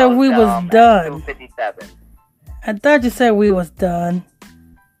you said we was done. 2:57. I thought you said we was done.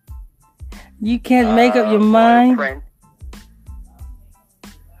 You can't make up your mind.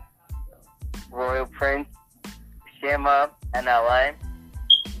 Royal Prince, Shema, and LA.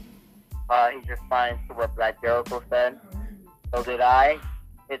 He's responding to what Black Jericho said. So did I.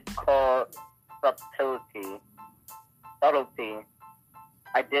 It's called subtlety.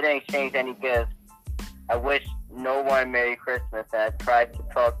 I didn't exchange any gifts. I wish no one Merry Christmas. And I tried to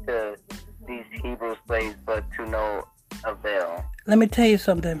talk to these Hebrew slaves, but to no avail. Let me tell you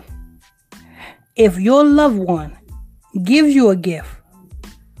something. If your loved one gives you a gift,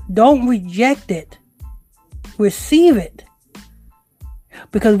 don't reject it. Receive it.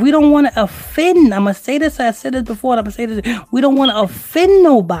 Because we don't want to offend. I'm going to say this. I said this before. I'm going to say this. We don't want to offend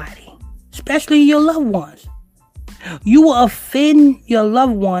nobody. Especially your loved ones. You will offend your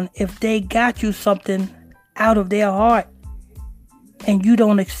loved one if they got you something out of their heart. And you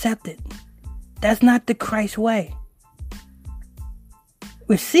don't accept it. That's not the Christ way.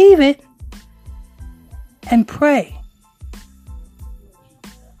 Receive it. And pray.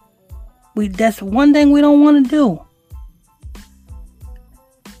 That's one thing we don't want to do.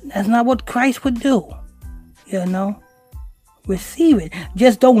 That's not what Christ would do. You know? Receive it.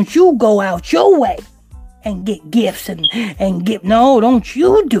 Just don't you go out your way and get gifts and get... No, don't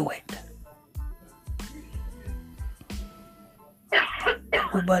you do it.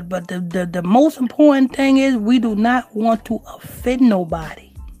 But the most important thing is we do not want to offend nobody.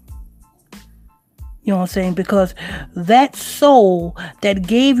 You know what I'm saying? Because that soul that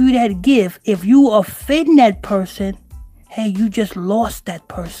gave you that gift, if you offend that person, hey, you just lost that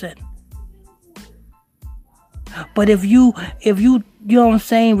person. But if you know what I'm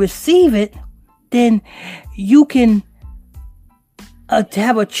saying, receive it, then you can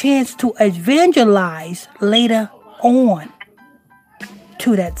have a chance to evangelize later on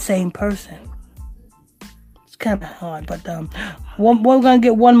to that same person. It's kind of hard, but we're gonna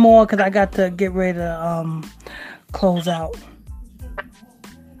get one more because I got to get ready to close out.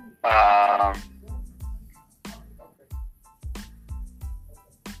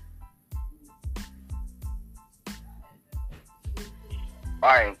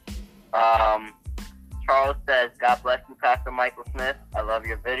 Alright. Charles says, God bless you, Pastor Michael Smith. I love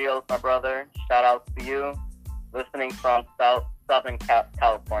your videos, my brother. Shout out to you. Listening from Southern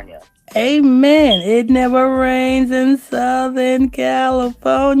California. Amen. It never rains in Southern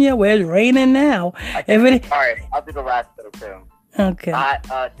California. Well, it's raining now. Alright, I'll do the last bit too. Okay.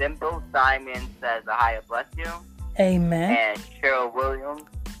 Dimple Simon says, Ahia bless you. Amen. And Cheryl Williams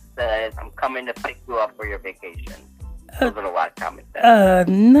says, I'm coming to pick you up for your vacation. Those are the last comments.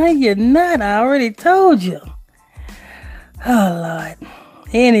 No, you're not. I already told you. Oh, Lord.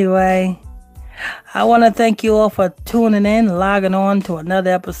 Anyway, I want to thank you all for tuning in, logging on to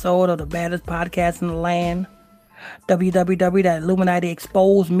another episode of the baddest podcast in the land,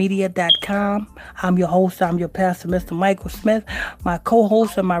 www.illuminatiexposedmedia.com. I'm your host. I'm your pastor, Mr. Michael Smith. My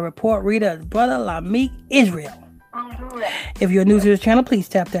co-host and my report reader is Brother Lamik Israel. If you're new to this channel, please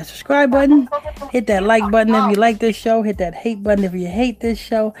tap that subscribe button. Hit that like button if you like this show. Hit that hate button if you hate this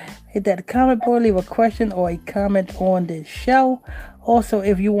show. Hit that comment board. Leave a question or a comment on this show. Also,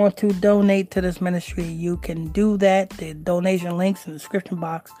 if you want to donate to this ministry, you can do that. The donation links in the description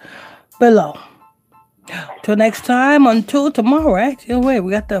box below. Till next time, until tomorrow. Actually, wait,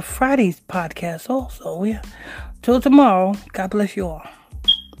 we got the Fridays podcast also. Till tomorrow, God bless you all.